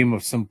a game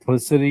of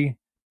simplicity.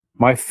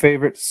 My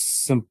favorite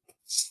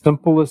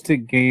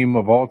simplistic game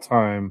of all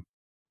time,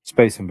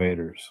 Space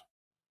Invaders.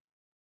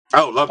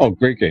 Oh, love it. Oh,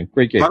 great game.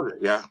 Love it,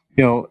 yeah.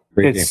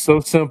 So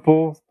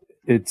simple.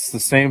 It's the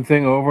same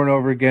thing over and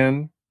over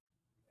again.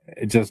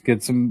 It just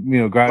gets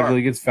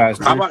gradually gets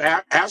faster. How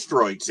about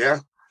Asteroids? Yeah.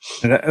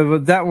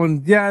 And that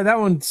one's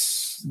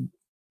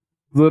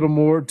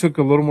took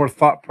a little more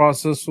thought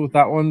process with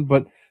that one,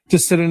 but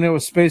just sitting there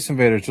with Space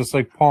Invaders, just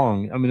like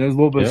Pong. I mean, there's a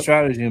little bit of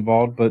strategy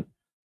involved, but it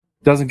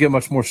doesn't get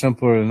much more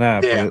simpler than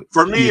that. Yeah,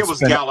 for me, it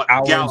was Galaga.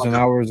 Galaga. And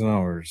hours and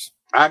hours.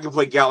 I can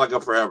play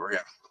Galaga forever,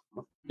 yeah.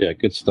 Yeah,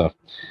 good stuff.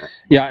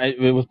 Yeah,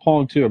 with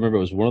Pong, too, I remember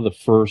it was one of the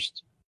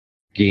first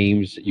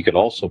games that you could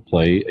also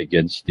play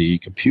against the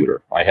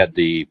computer. I had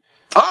the...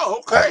 Oh,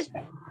 okay.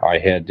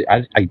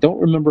 I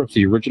don't remember if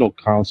the original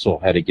console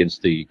had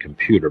against the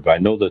computer, but I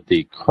know that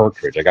the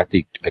cartridge, I got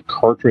a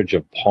cartridge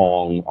of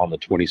Pong on the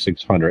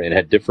 2600, and it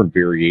had different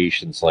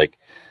variations like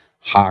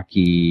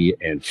hockey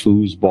and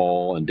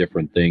foosball and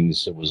different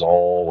things. It was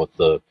all with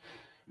the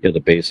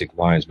basic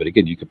lines. But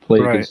again, you could play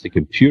against the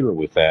computer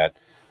with that,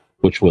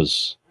 which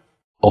was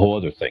a whole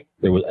other thing.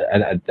 There was,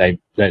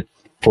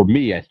 for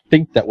me, I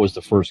think that was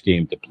the first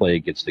game to play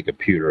against the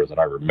computer that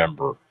I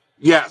remember.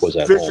 Yes, was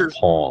that old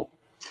Pong.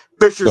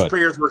 Fisher's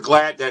parents were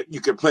glad that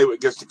you could play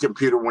against the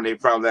computer when they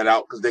found that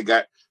out, because they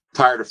got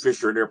tired of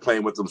Fisher and they're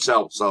playing with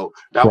themselves. So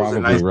that was a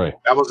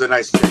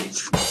nice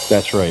change.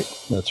 That's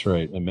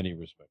right, in many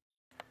respects.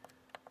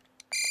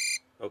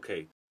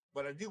 Okay,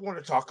 but I do want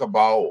to talk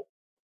about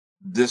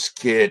this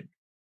kid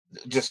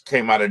just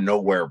came out of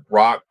nowhere.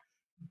 Brock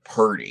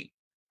Purdy.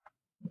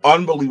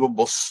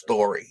 Unbelievable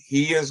story.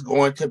 He is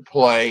going to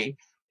play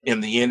in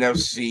the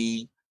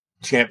NFC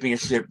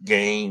Championship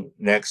game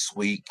next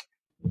week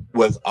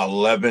with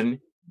 11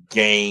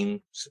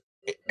 games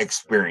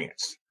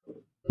experience.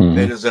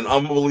 It is an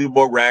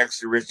unbelievable rags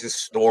to riches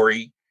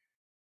story.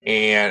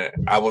 And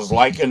I was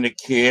liking the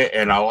kid,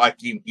 and I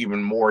like him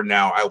even more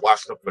now. I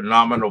watched a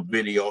phenomenal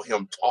video of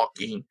him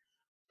talking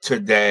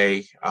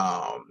today.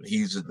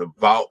 He's a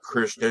devout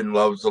Christian,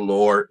 loves the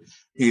Lord.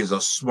 He's a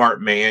smart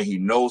man. He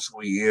knows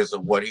who he is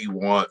and what he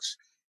wants.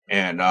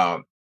 And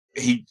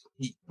we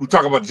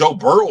talk about Joe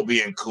Burrow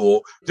being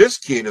cool. This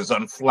kid is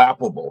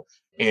unflappable,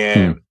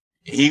 and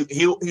he's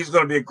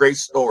going to be a great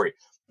story.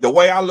 The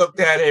way I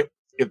looked at it,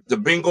 if the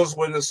Bengals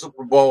win the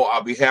Super Bowl,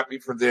 I'll be happy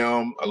for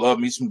them. I love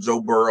me some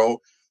Joe Burrow.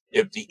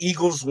 If the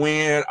Eagles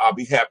win, I'll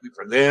be happy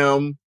for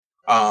them.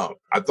 I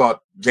thought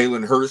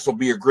Jalen Hurts will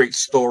be a great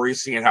story,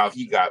 seeing how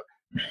he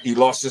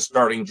lost his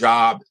starting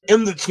job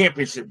in the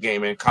championship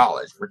game in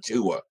college for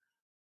Tua.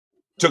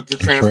 Took the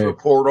transfer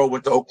portal,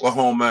 went to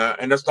Oklahoma,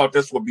 and I thought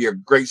this would be a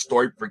great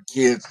story for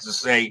kids to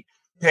say,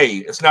 hey,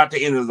 it's not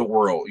the end of the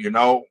world,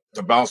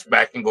 to bounce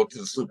back and go to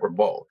the Super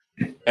Bowl.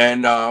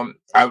 And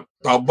I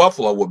thought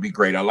Buffalo would be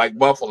great. I like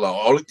Buffalo.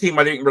 Only team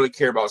I didn't really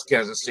care about was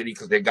Kansas City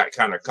because they got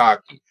kind of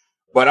cocky.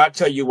 But I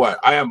tell you what,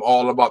 I am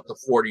all about the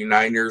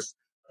 49ers.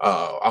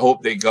 I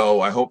hope they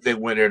go. I hope they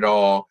win it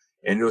all.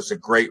 And it was a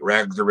great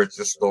rags to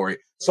riches story.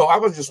 So I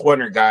was just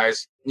wondering,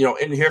 guys,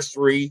 in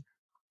history,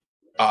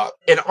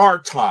 in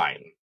our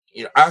time,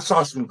 I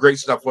saw some great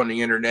stuff on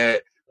the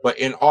internet, but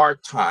in our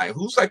time,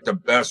 who's like the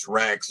best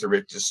rags to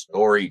riches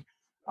story?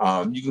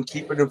 You can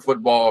keep it in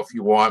football if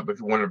you want, but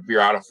if you want to veer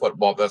out of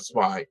football, that's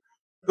fine.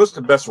 What's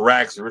the best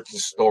rags to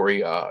riches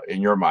story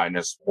in your mind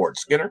as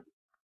sports, Skinner?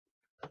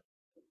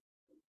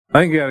 I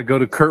think you got to go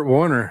to Kurt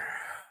Warner.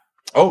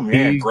 Oh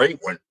man, great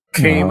one.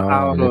 Came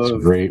out of a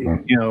great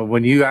one.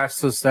 When you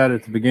asked us that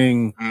at the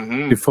beginning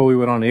before we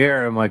went on the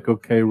air, I'm like,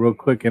 okay, real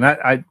quick, and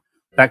I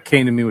that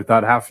came to me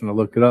without having to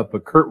look it up.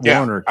 But Kurt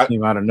Warner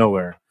came out of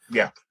nowhere.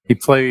 Yeah, he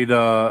played.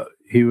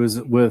 He was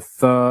with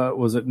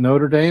was it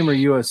Notre Dame or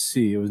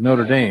USC? It was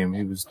Notre Dame.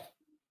 He was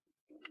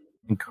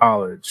in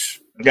college.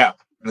 Yeah,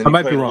 I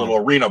might be wrong. A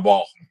little arena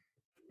ball,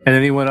 and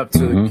then he went up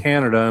to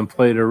Canada and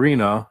played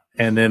arena.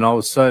 And then all of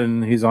a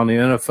sudden, he's on the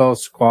NFL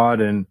squad,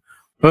 and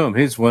boom,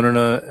 he's winning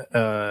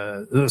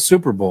a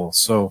Super Bowl.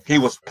 So he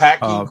was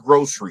packing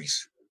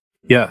groceries.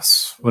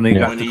 Yes, when he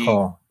got the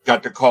call.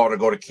 Got the call to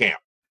go to camp.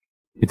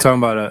 You're talking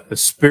about a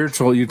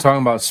spiritual. You're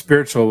talking about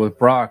spiritual with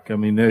Brock. I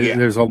mean,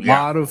 there's a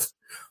lot of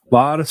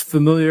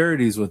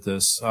familiarities with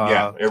this.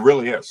 Yeah, it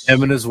really is.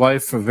 Him and his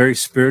wife are very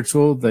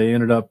spiritual. They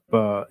ended up,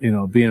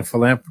 being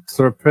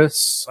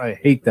philanthropists. I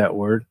hate that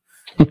word.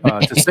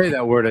 To say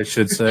that word, I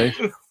should say.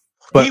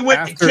 But he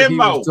went to Kimbo.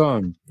 He was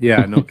done.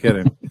 Yeah, no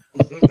kidding.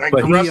 Like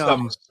but the rest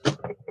of us.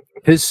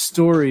 His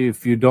story,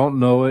 if you don't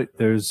know it,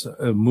 there's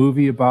a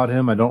movie about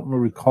him. I don't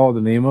recall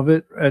the name of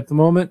it at the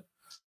moment,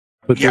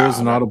 but there is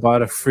an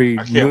autobiography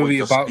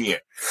movie about.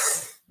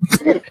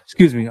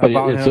 Excuse me,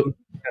 about him.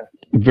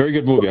 Very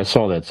good movie. I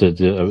saw that.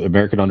 It's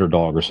American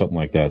Underdog or something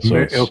like that. So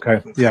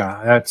okay,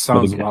 yeah, that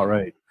sounds about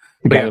right.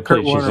 The guy that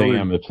plays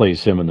Shazam, that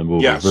plays him in the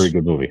movie. Yes. Very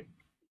good movie.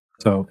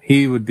 So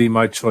he would be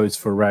my choice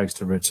for rags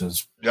to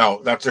riches.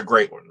 No, that's a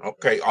great one.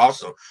 Okay,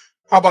 awesome.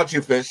 How about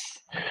you, Fish?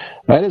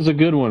 That is a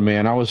good one,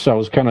 man. I was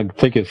kind of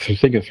thinking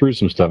through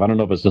some stuff. I don't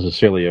know if it's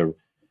necessarily a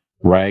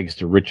rags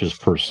to riches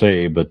per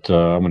se, but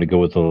I'm going to go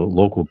with a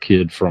local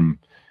kid from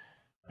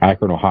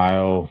Akron,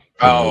 Ohio.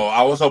 Oh,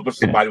 I was hoping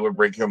somebody would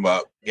bring him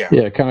up. Yeah.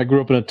 Yeah, kind of grew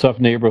up in a tough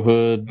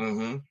neighborhood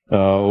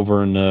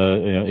over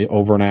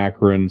in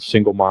Akron.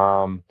 Single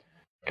mom,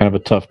 kind of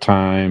a tough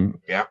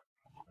time. Yeah.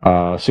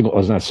 Not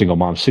single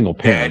mom, single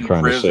parent. I'm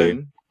trying to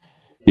say.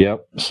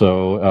 Yep.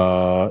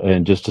 So,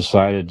 and just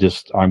decided,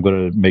 I'm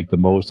going to make the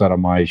most out of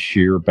my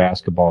sheer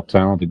basketball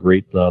talent. The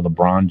great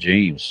LeBron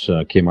James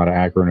came out of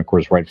Akron, of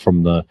course, right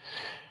from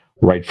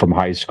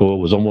high school.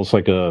 It was almost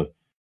like a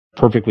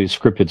perfectly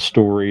scripted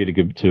story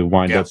to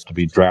wind up to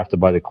be drafted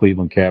by the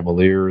Cleveland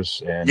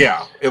Cavaliers. And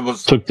it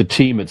was. Took the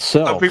team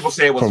itself. Some people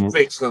say it was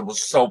fixed. It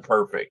was so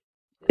perfect.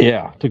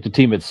 Yeah, took the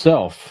team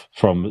itself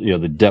from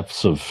the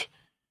depths of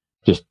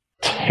just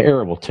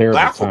terrible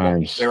laughable.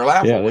 times. They were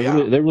laughable.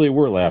 Yeah, they really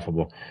were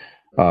laughable.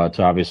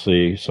 To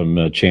obviously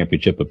some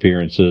championship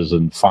appearances,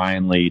 and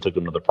finally took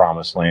them to the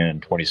promised land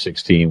in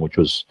 2016, which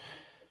was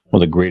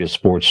one of the greatest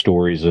sports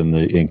stories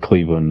in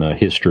Cleveland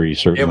history.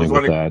 Certainly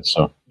with that.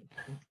 So,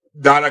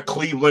 not a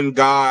Cleveland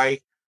guy,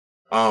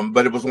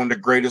 but it was one of the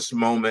greatest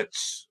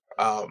moments.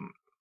 I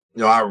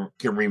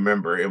can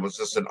remember. It was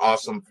just an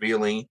awesome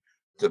feeling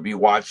to be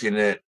watching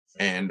it,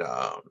 and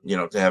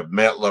to have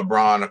met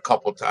LeBron a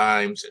couple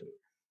times, and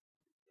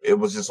it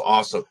was just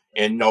awesome.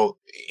 And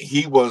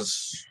he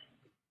was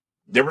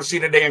never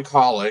seen a day in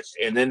college,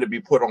 and then to be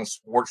put on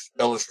Sports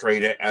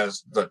Illustrated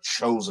as the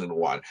chosen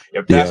one.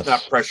 If that's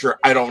not pressure,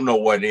 I don't know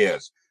what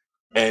is.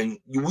 And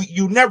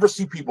you never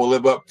see people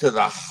live up to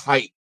the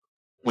hype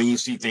when you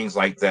see things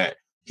like that.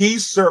 He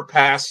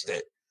surpassed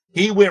it.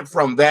 He went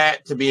from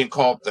that to being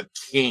called the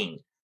king.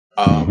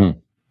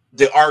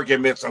 The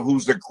arguments of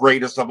who's the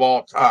greatest of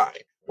all time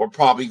will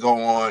probably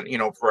go on,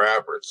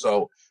 forever.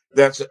 So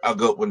that's a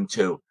good one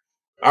too.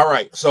 All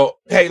right. So,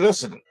 hey,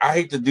 listen, I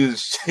hate to do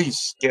this to you,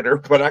 Skinner,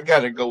 but I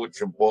got to go with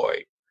your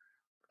boy,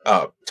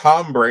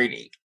 Tom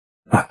Brady.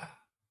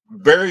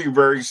 Very,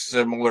 very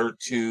similar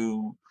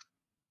to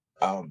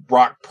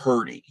Brock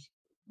Purdy.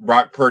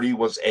 Brock Purdy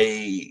was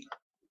a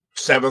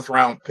 7th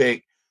round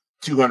pick,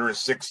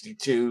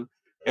 262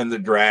 in the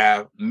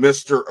draft.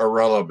 Mr.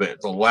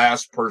 Irrelevant, the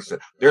last person.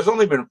 There's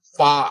only been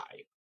 5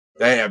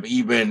 that have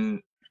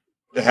even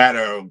had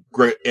a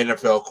great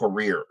NFL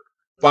career.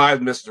 5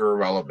 Mr.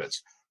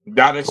 Irrelevants.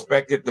 Not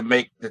expected to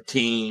make the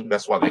team.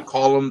 That's why they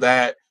call them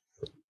that.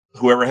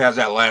 Whoever has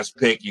that last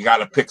pick, you got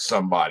to pick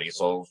somebody.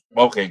 So,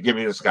 okay, give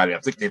me this guy. I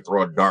think they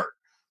throw a dart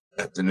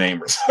at the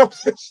name or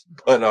something.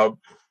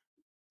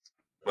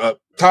 But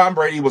Tom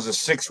Brady was a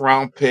 6th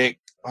round pick,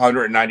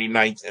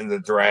 199th in the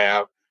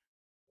draft.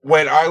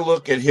 When I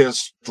look at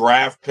his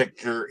draft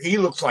picture, he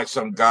looks like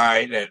some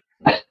guy that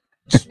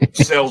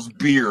sells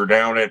beer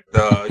down at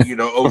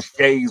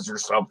O'Shea's or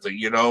something.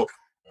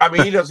 I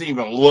mean, he doesn't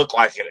even look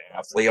like an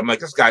athlete. I'm like,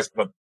 this guy's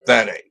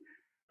pathetic.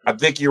 I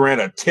think he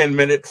ran a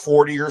 10-minute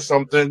 40 or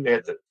something. They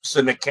had to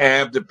send a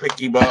cab to pick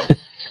him up.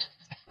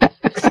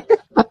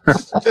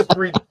 It's just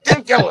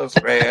ridiculous,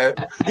 man.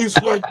 He's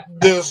like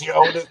this,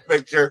 this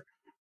picture.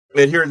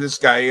 And here this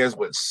guy is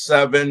with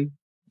 7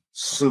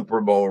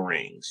 Super Bowl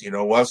rings.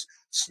 Us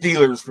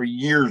Steelers for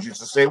years used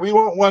to say, we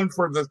want one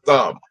for the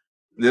thumb.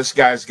 This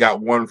guy's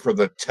got one for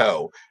the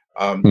toe.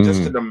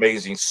 Just an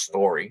amazing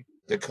story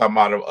to come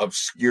out of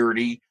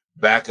obscurity,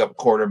 backup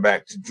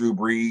quarterback to Drew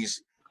Brees,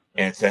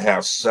 and to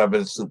have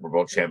 7 Super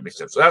Bowl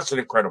championships. So that's an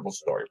incredible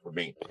story for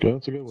me.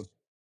 That's a good one.